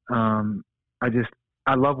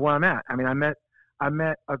 I love where I'm at. I mean, I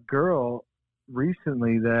met a girl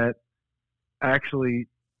recently that actually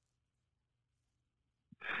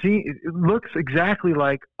it looks exactly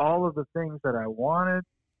like all of the things that I wanted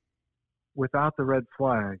without the red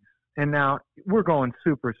flags. And now we're going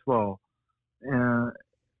super slow. You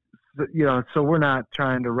know, so we're not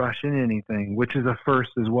trying to rush in anything, which is a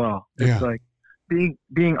first as well. Yeah. It's like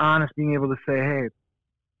being honest, being able to say, hey,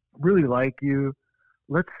 really like you.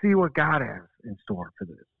 Let's see what God has in store for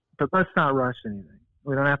this. But let's not rush anything.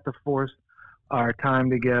 We don't have to force our time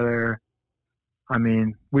together. I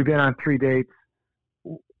mean, we've been on 3 dates.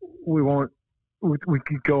 We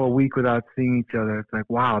could go a week without seeing each other. It's like,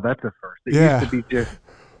 wow, that's a first. It used to be just.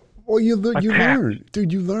 Well, you learn,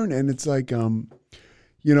 dude. You learn, and it's like, you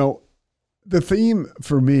know, the theme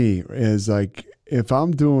for me is like, if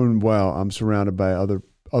I'm doing well, I'm surrounded by other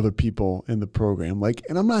people in the program. Like,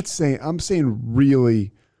 and I'm saying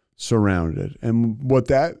really surrounded. And what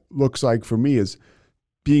that looks like for me is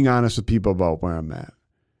being honest with people about where I'm at.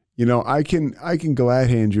 You know, I can glad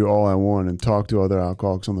hand you all I want and talk to other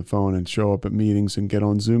alcoholics on the phone and show up at meetings and get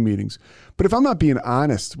on Zoom meetings. But if I'm not being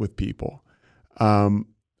honest with people, I'm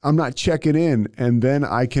not checking in, and then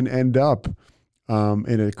I can end up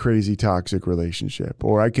in a crazy toxic relationship,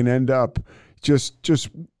 or I can end up just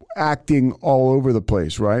acting all over the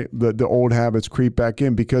place, right? The old habits creep back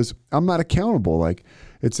in because I'm not accountable. Like,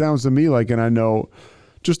 it sounds to me like, and I know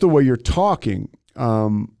just the way you're talking,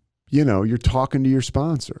 you know, you're talking to your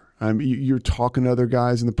sponsor. You're talking to other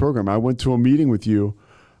guys in the program. I went to a meeting with you,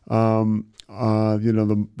 you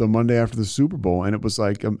know, the Monday after the Super Bowl, and it was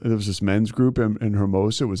like, there was this men's group in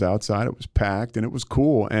Hermosa. It was outside. It was packed, and it was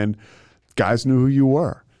cool. And guys knew who you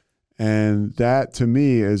were. And that to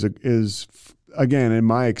me is again, in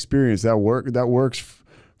my experience, that works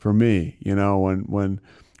for me. You know,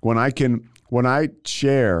 when I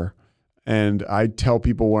share and I tell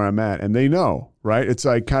people where I'm at, and they know, right? It's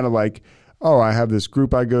like kind of like, oh, I have this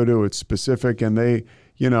group I go to, it's specific, and they,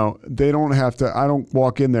 you know, they don't have to, I don't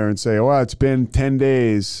walk in there and say, oh, it's been 10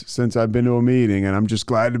 days since I've been to a meeting and I'm just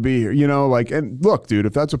glad to be here. You know, like, and look, dude,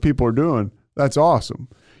 if that's what people are doing, that's awesome.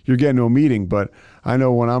 You're getting to a meeting, but I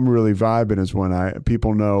know when I'm really vibing is when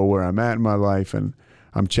people know where I'm at in my life and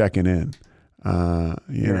I'm checking in.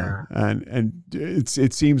 You know, and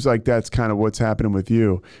it seems like that's kind of what's happening with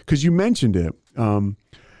you, because you mentioned it.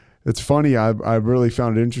 It's funny. I really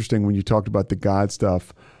found it interesting when you talked about the God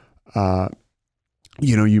stuff.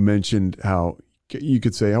 You know, you mentioned how you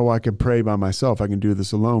could say, oh, I could pray by myself. I can do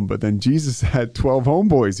this alone. But then Jesus had 12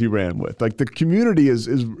 homeboys he ran with. Like, the community is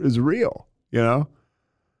real, you know?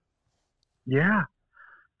 Yeah.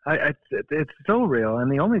 It's so real.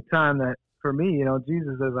 And the only time that, for me, you know,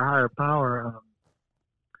 Jesus is a higher power.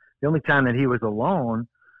 The only time that he was alone,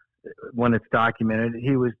 when it's documented,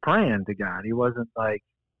 he was praying to God. He wasn't like,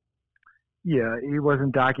 he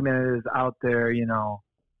wasn't documented as out there, you know,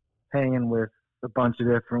 hanging with a bunch of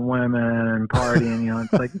different women and partying. You know,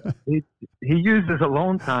 it's like he uses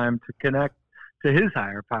alone time to connect to his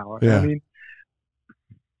higher power. Yeah. I mean,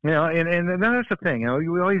 you know, and that's the thing. You know,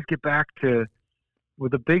 we always get back to,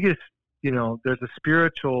 with the biggest, you know, there's a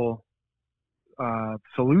spiritual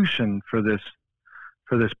solution for this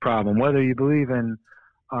problem, whether you believe in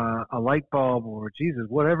a light bulb or Jesus,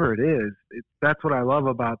 whatever it is. That's what I love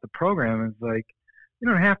about the program, is like, you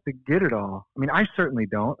don't have to get it all. I mean, I certainly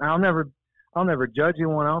don't. I'll never judge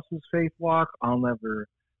anyone else's faith walk. I'll never,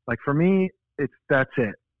 like, for me, that's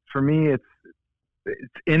it. For me, it's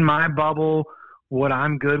in my bubble what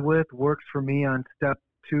I'm good with works for me on step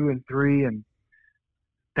 2 and 3, and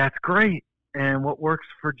that's great. And what works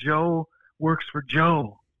for Joe works for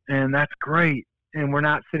Joe, and that's great. And we're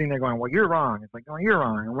not sitting there going, well, you're wrong. It's like, no, you're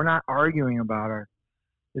wrong. And we're not arguing about it.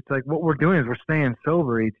 It's like what we're doing is we're staying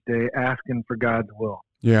sober each day, asking for God's will.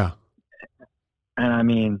 Yeah. And I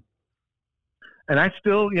mean, and I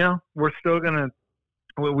still, we're still going to,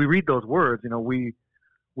 we read those words, we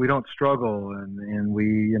don't struggle, and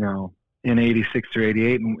we, in 86 or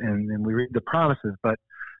 88, and we read the promises. But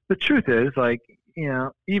the truth is, like,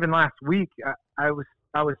 even last week, I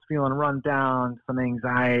was feeling run down, some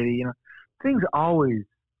anxiety, things always,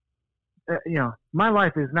 my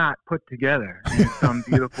life is not put together in some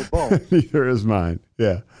beautiful bow. Neither is mine.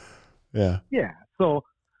 Yeah. Yeah. Yeah. So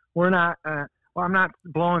we're not, I'm not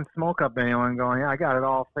blowing smoke up anyone going, yeah, I got it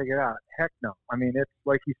all figured out. Heck no. I mean, it's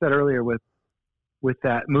like you said earlier with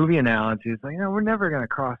that movie analogy. It's like, we're never going to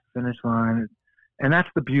cross the finish line. And that's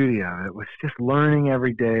the beauty of it. It was just learning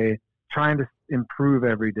every day, trying to improve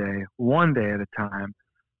every day, one day at a time,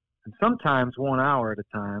 and sometimes 1 hour at a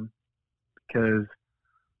time, because,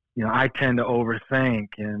 I tend to overthink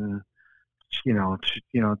and,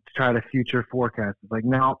 try to future forecast. It's like,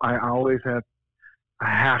 no, I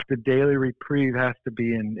have to daily reprieve has to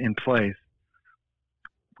be in place.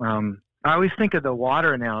 I always think of the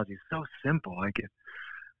water analogy. It's so simple. Like if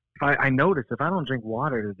I notice if I don't drink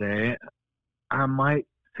water today, I might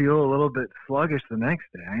feel a little bit sluggish the next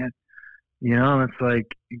day. And it's like,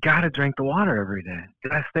 you got to drink the water every day. You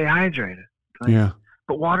got to stay hydrated. Like, yeah.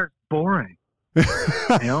 But water's boring.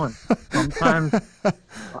 And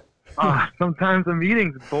sometimes the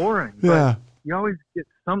meeting's boring. Yeah. But you always get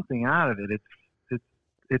something out of it.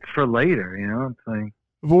 It's for later, It's like.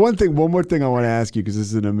 Well, one more thing I want to ask you, because this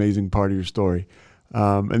is an amazing part of your story.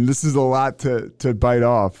 And this is a lot to bite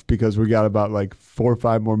off, because we got about like 4 or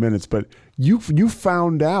 5 more minutes. But you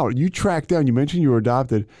found out, you tracked down, you mentioned you were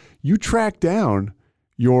adopted. You tracked down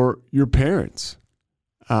your parents,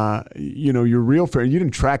 your real parents. You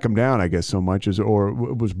didn't track them down, I guess, so much or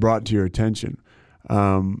it was brought to your attention.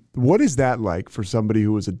 What is that like for somebody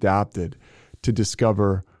who was adopted to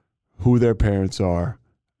discover who their parents are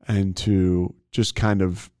and to just kind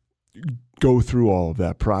of go through all of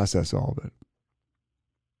that, process all of it?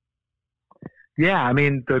 Yeah, I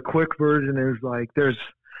mean, the quick version is like there's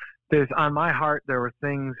on my heart, there were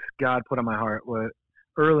things God put on my heart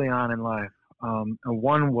early on in life. And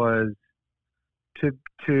one was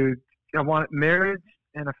I wanted marriage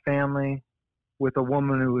and a family with a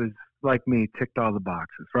woman who was like me, ticked all the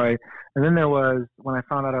boxes, right? And then there was, when I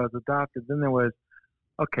found out I was adopted, then there was,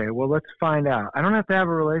 okay, well, let's find out. I don't have to have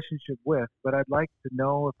a relationship with, but I'd like to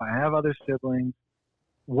know if I have other siblings,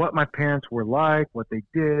 what my parents were like, what they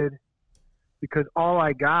did. Because all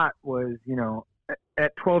I got was,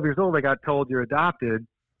 at 12 years old, I got told you're adopted.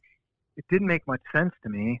 It didn't make much sense to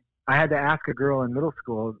me. I had to ask a girl in middle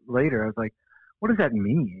school later. I was like, what does that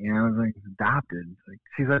mean? I was like, adopted.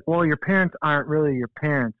 She's like, well, your parents aren't really your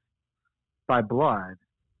parents by blood.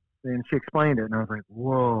 And she explained it, and I was like,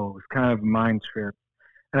 whoa, it was kind of a mind trip.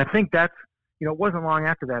 And I think that's, it wasn't long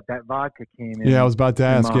after that vodka came in. Yeah, I was about to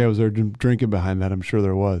ask. Yeah, was there drinking behind that? I'm sure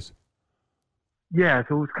there was. Yeah,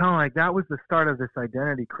 so it was kind of like that was the start of this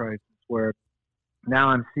identity crisis, where now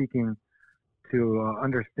I'm seeking to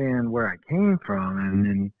understand where I came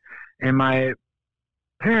from, and my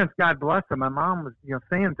parents, God bless them. My mom was,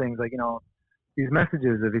 saying things like, these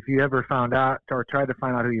messages of if you ever found out or tried to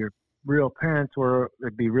find out who your real parents were,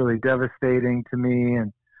 it'd be really devastating to me.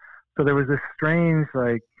 And so there was this strange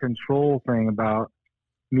control thing about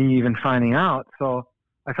me even finding out. So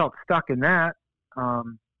I felt stuck in that.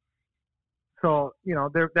 So,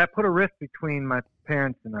 that put a rift between my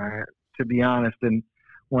parents and I, to be honest. And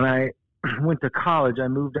when I went to college, I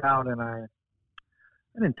moved out, and I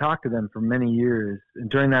didn't talk to them for many years.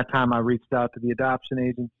 And during that time, I reached out to the adoption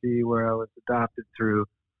agency where I was adopted through.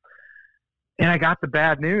 And I got the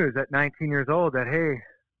bad news at 19 years old that, hey,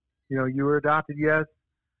 you were adopted, yes.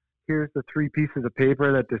 Here's the 3 pieces of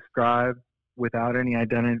paper that describe, without any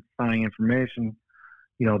identifying information,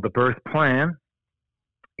 the birth plan.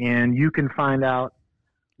 And you can find out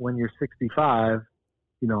when you're 65,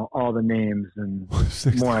 all the names and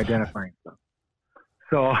more identifying stuff.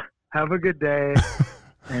 So have a good day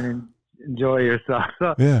and enjoy yourself.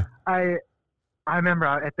 So yeah. I remember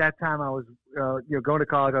at that time I was going to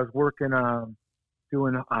college. I was working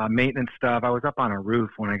doing maintenance stuff. I was up on a roof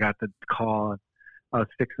when I got the call. I was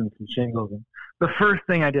fixing some shingles. And the first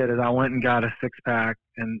thing I did is I went and got a 6-pack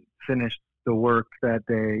and finished the work that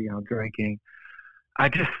day, drinking. I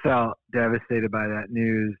just felt devastated by that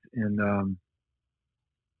news, and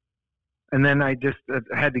then I just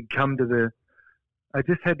had to come to I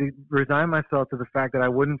just had to resign myself to the fact that I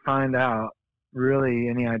wouldn't find out really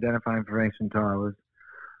any identifying information until I was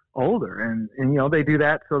older. And they do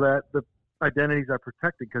that so that the identities are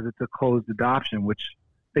protected because it's a closed adoption, which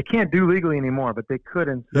they can't do legally anymore, but they could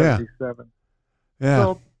in 77. Yeah.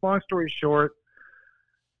 So long story short,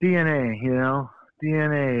 DNA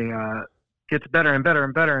gets better and better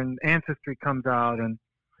and better, and Ancestry comes out. And,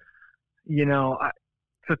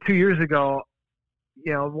 so 2 years ago,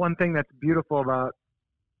 one thing that's beautiful about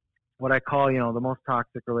what I call, the most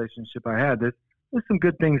toxic relationship I had, there's some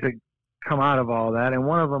good things that come out of all that. And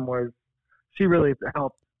one of them was she really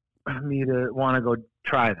helped me to want to go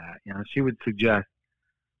try that. She would suggest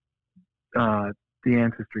the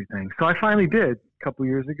Ancestry thing. So I finally did a couple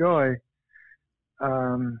years ago.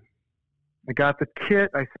 I got the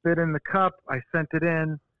kit, I spit in the cup, I sent it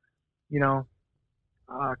in,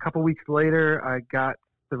 a couple weeks later I got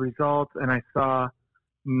the results, and I saw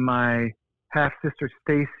my half-sister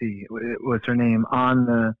Stacy, it was her name, on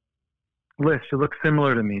the list. She looked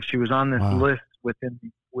similar to me. She was on this list within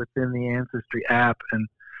the Ancestry app, and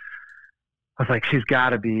I was like, she's got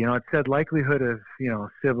to be. It said likelihood of,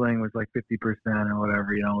 sibling was like 50% or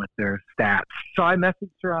whatever, with their stats. So I messaged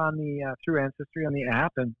her on the through Ancestry on the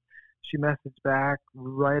app, and she messaged back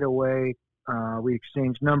right away. We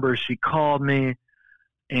exchanged numbers. She called me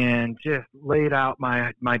and just laid out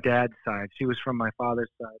my dad's side. She was from my father's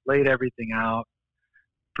side. Laid everything out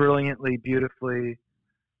brilliantly, beautifully.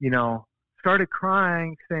 Started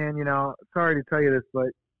crying, saying, sorry to tell you this, but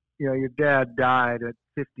your dad died at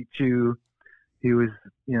 52. He was,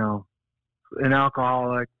 an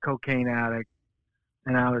alcoholic, cocaine addict,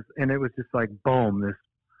 and it was just like boom, this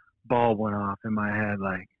bulb went off in my head,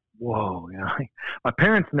 like, whoa, my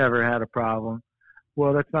parents never had a problem.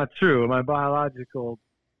 Well, that's not true. My biological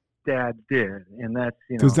dad did, and that's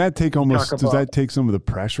does that take some of the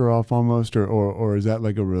pressure off almost, or is that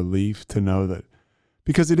like a relief to know that,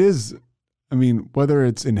 because it is, whether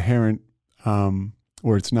it's inherent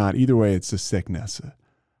or it's not, either way it's a sickness,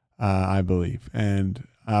 I believe, and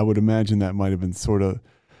I would imagine that might have been sort of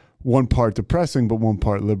one part depressing but one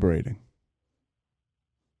part liberating.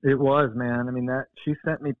 It was, man. That she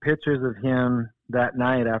sent me pictures of him that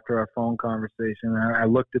night after our phone conversation. I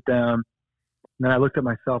looked at them, and then I looked at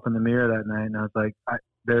myself in the mirror that night, and I was like,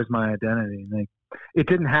 there's my identity. And it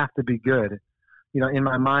didn't have to be good. In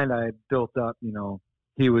my mind, I had built up,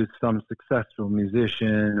 he was some successful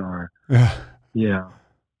musician, or,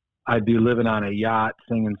 I'd be living on a yacht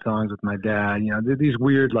singing songs with my dad. These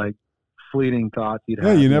weird, like, fleeting thoughts you'd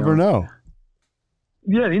have. Yeah, you never know.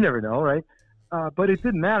 Yeah, you never know, right? But it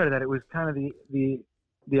didn't matter that it was kind of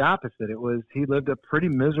the opposite. It was, he lived a pretty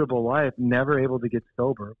miserable life, never able to get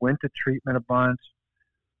sober, went to treatment a bunch,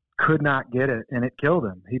 could not get it, and it killed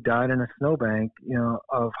him. He died in a snowbank,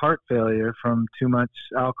 of heart failure from too much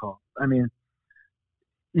alcohol.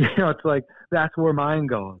 It's like, that's where mine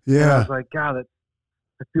goes. Yeah. And I was like, God,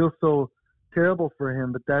 I feel so terrible for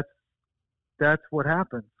him, but that's what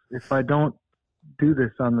happens if I don't do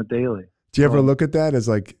this on the daily. Do you ever look at that as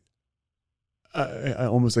like,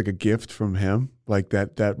 almost like a gift from him, like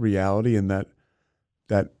that reality and that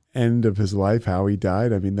end of his life, how he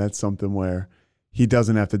died? That's something where he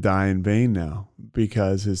doesn't have to die in vain now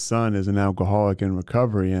because his son is an alcoholic in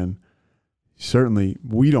recovery, and certainly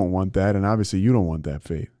we don't want that, and obviously you don't want that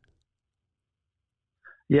fate.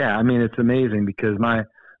 Yeah, it's amazing because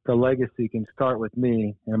the legacy can start with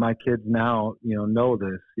me, and my kids now, know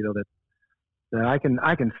this, that I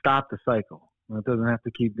can stop the cycle. It doesn't have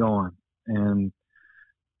to keep going. And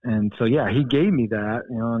so, yeah, he gave me that,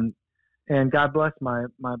 and God bless my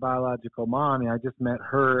biological mom. I just met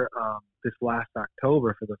her this last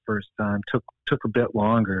October for the first time. Took a bit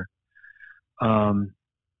longer,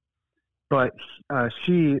 but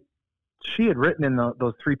she had written in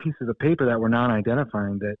those 3 pieces of paper that were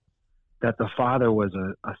non-identifying that the father was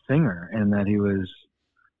a singer and that he was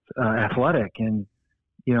athletic, and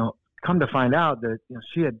come to find out that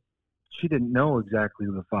she didn't know exactly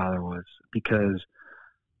who the father was, because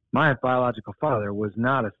my biological father was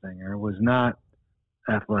not a singer, was not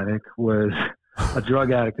athletic, was a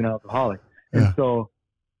drug addict and alcoholic. Yeah. And so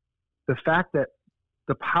the fact that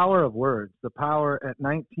the power of words, the power at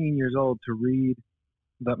 19 years old to read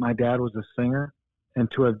that my dad was a singer,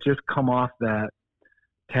 and to have just come off that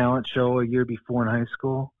talent show a year before in high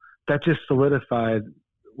school, that just solidified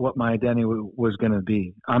what my identity was going to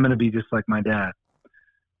be. I'm going to be just like my dad.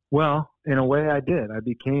 Well, in a way I did. I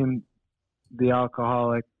became the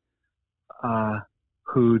alcoholic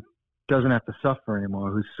who doesn't have to suffer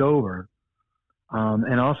anymore, who's sober.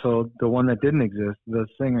 And also the one that didn't exist, the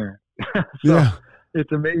singer. So yeah.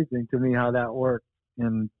 It's amazing to me how that worked.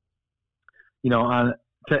 And on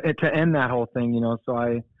to end that whole thing,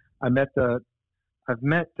 so I've met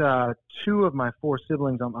two of my four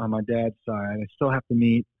siblings on my dad's side. I still have to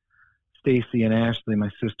meet Stacy and Ashley, my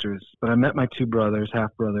sisters, but I met my two brothers,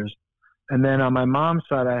 half brothers. And then on my mom's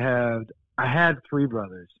side, I had three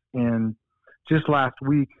brothers, and just last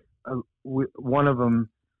week, one of them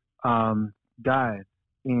died,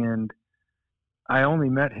 and I only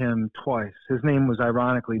met him twice. His name was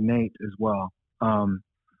ironically Nate as well.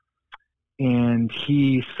 And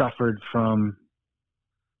he suffered from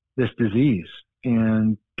this disease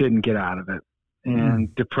and didn't get out of it.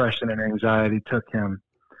 And depression and anxiety took him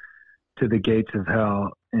to the gates of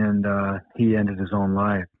hell, and he ended his own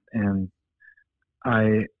life. And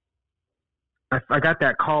I got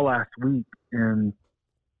that call last week, and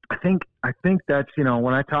I think that's,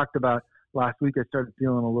 when I talked about last week, I started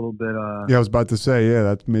feeling a little bit. Yeah, I was about to say,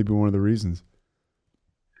 that's maybe one of the reasons.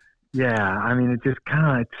 Yeah, I mean, it just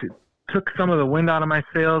kind of took some of the wind out of my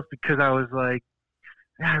sails, because I was like,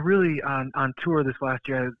 I really on tour this last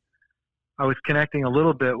year, I was connecting a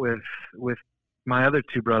little bit with my other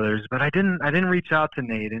two brothers, but I didn't reach out to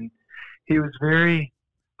Nate, and he was very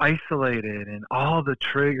isolated, and all the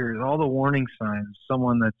triggers, all the warning signs,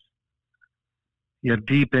 someone that's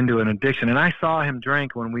deep into an addiction. And I saw him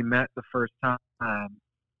drink when we met the first time,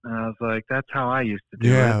 and I was like, that's how I used to do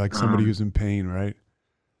it. Yeah, like somebody who's in pain, right?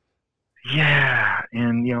 Yeah,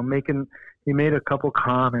 and he made a couple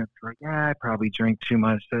comments like, I probably drink too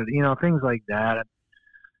much, so, things like that.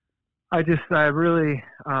 I really,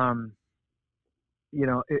 the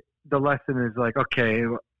lesson is like, okay,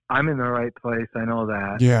 I'm in the right place. I know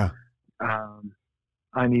that. Yeah.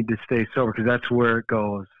 I need to stay sober, because that's where it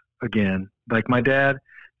goes again. Like my dad,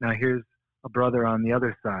 now here's a brother on the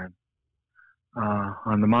other side,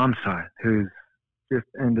 on the mom's side, who's just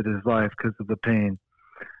ended his life because of the pain.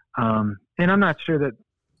 And I'm not sure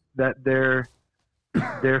that they're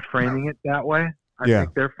framing it that way. I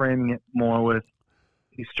think they're framing it more with,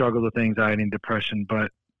 he struggled with anxiety and depression.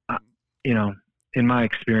 But, in my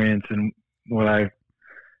experience and what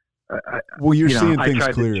well, you're seeing things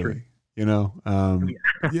clearly,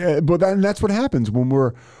 but that's what happens when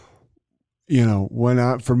we're, when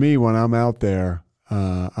I'm out there,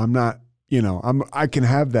 I'm not, I can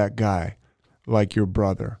have that guy like your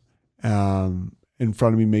brother, in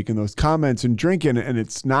front of me making those comments and drinking, and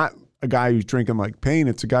it's not a guy who's drinking like pain.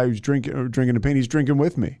 It's a guy who's drinking the pain. He's drinking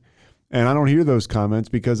with me. And I don't hear those comments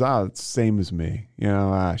because, it's the same as me.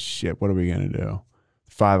 Shit, what are we going to do?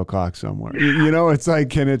 5 o'clock somewhere. It's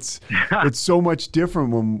like, and it's so much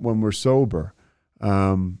different when we're sober,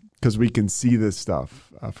 because we can see this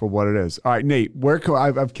stuff for what it is. All right, Nate,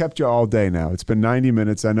 I've kept you all day now. It's been 90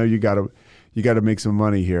 minutes. I know you got to make some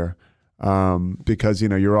money here, because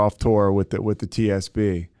you're off tour with the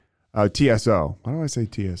TSB. TSO. Why do I say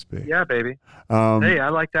TSB? Yeah, baby. Hey, I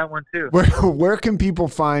like that one too. Where can people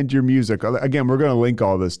find your music? Again, we're going to link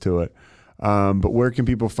all this to it. But where can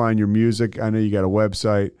people find your music? I know you got a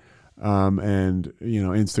website, and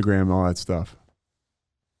Instagram and all that stuff.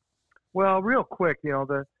 Well, real quick, the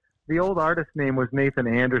old artist name was Nathan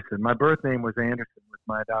Anderson. My birth name was Anderson with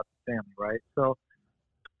my adopted family, right? So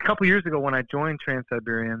a couple years ago when I joined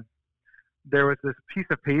Trans-Siberian, there was this piece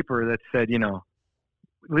of paper that said,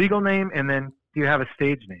 legal name, and then do you have a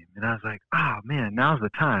stage name? And I was like, oh man, now's the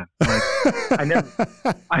time. Like,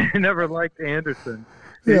 I never liked Anderson.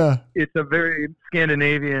 It's a very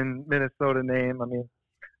Scandinavian, Minnesota name. I mean,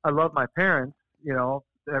 I love my parents,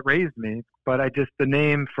 that raised me, but the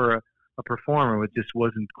name for a performer just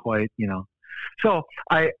wasn't quite, So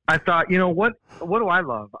I thought, what do I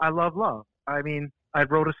love? I love love. I mean, I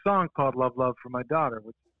wrote a song called Love, Love for my daughter,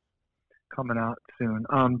 which is coming out soon.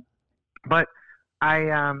 But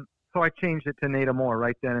so I changed it to Nate Amor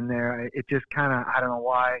right then and there. It just kind of, I don't know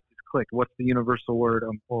why, it just clicked. What's the universal word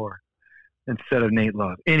Amor instead of Nate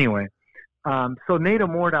Love? Anyway, so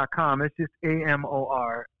NateAmor.com, it's just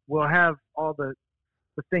AMOR. We'll have all the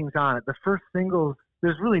things on it. The first singles,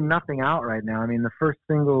 there's really nothing out right now. I mean, the first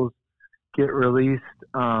singles get released.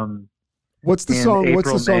 What's the song?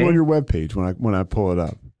 What's the song on your webpage when I pull it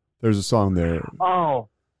up? There's a song there. Oh,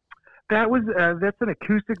 that's an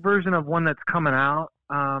acoustic version of one that's coming out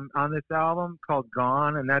on this album called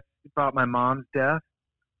Gone, and that's about my mom's death,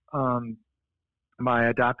 my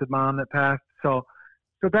adopted mom that passed. So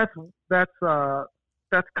that's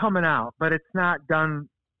coming out, but it's not done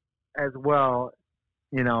as well,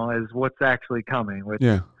 as what's actually coming. Which,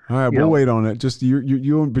 yeah. All right, we'll wait on it. Just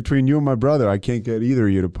you between you and my brother, I can't get either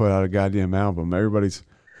of you to put out a goddamn album. Everybody's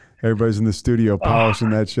in the studio polishing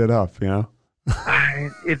that shit up,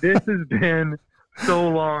 This has been so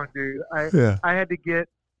long, dude. I had to get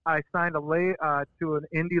I signed to an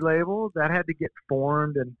indie label that had to get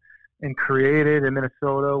formed and created in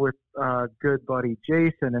Minnesota with good buddy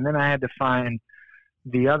Jason, and then I had to find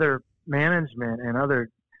the other management and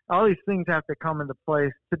all these things have to come into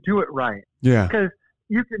place to do it right. Yeah. Because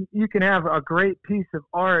you can have a great piece of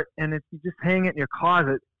art, and if you just hang it in your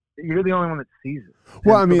closet, you're the only one that sees it.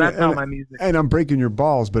 Well, and I mean, so that's how my music. And I'm breaking your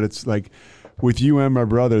balls, but it's like with you and my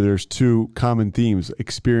brother, there's two common themes: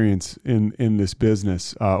 experience in this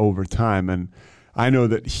business over time, and I know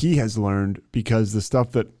that he has learned because the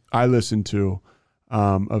stuff that I listen to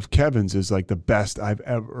of Kevin's is like the best I've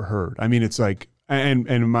ever heard. I mean, it's like, and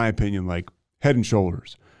in my opinion, like head and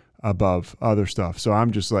shoulders above other stuff. So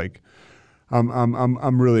I'm just like,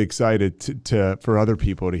 I'm really excited to for other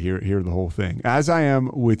people to hear the whole thing, as I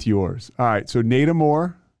am with yours. All right, so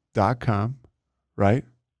NateAmor.com, right?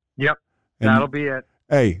 Yep, and that'll be it.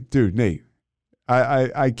 Hey, dude, Nate,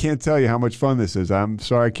 I can't tell you how much fun this is. I'm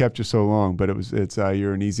sorry I kept you so long, but it's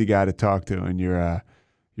you're an easy guy to talk to, and you're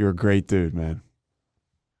a great dude, man.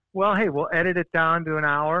 Well, hey, we'll edit it down to an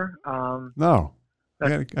hour. No.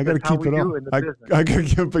 I got to keep it all. I got to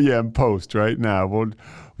keep it, in post right now.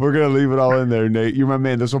 We're going to leave it all in there, Nate. You're my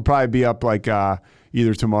man. This will probably be up like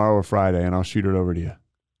either tomorrow or Friday, and I'll shoot it over to you.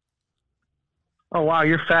 Oh, wow.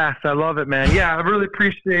 You're fast. I love it, man. Yeah, I really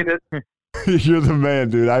appreciate it. You're the man,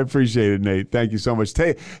 dude. I appreciate it, Nate. Thank you so much.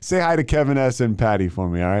 Say hi to Kevin S. and Patty for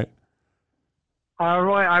me, all right? All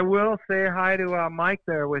right. I will say hi to Mike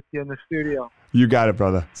there with you in the studio. You got it,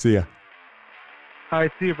 brother. See ya. All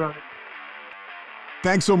right. See you, brother.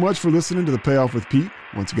 Thanks so much for listening to The Payoff with Pete.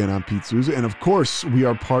 Once again, I'm Pete Souza. And of course, we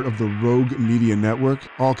are part of the Rogue Media Network.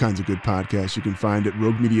 All kinds of good podcasts you can find at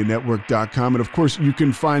roguemedianetwork.com. And of course, you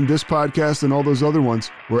can find this podcast and all those other ones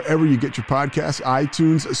wherever you get your podcasts,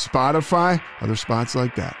 iTunes, Spotify, other spots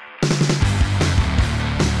like that.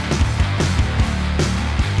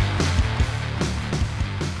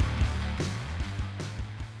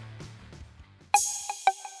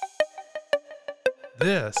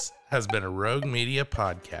 This has been a Rogue Media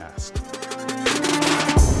podcast.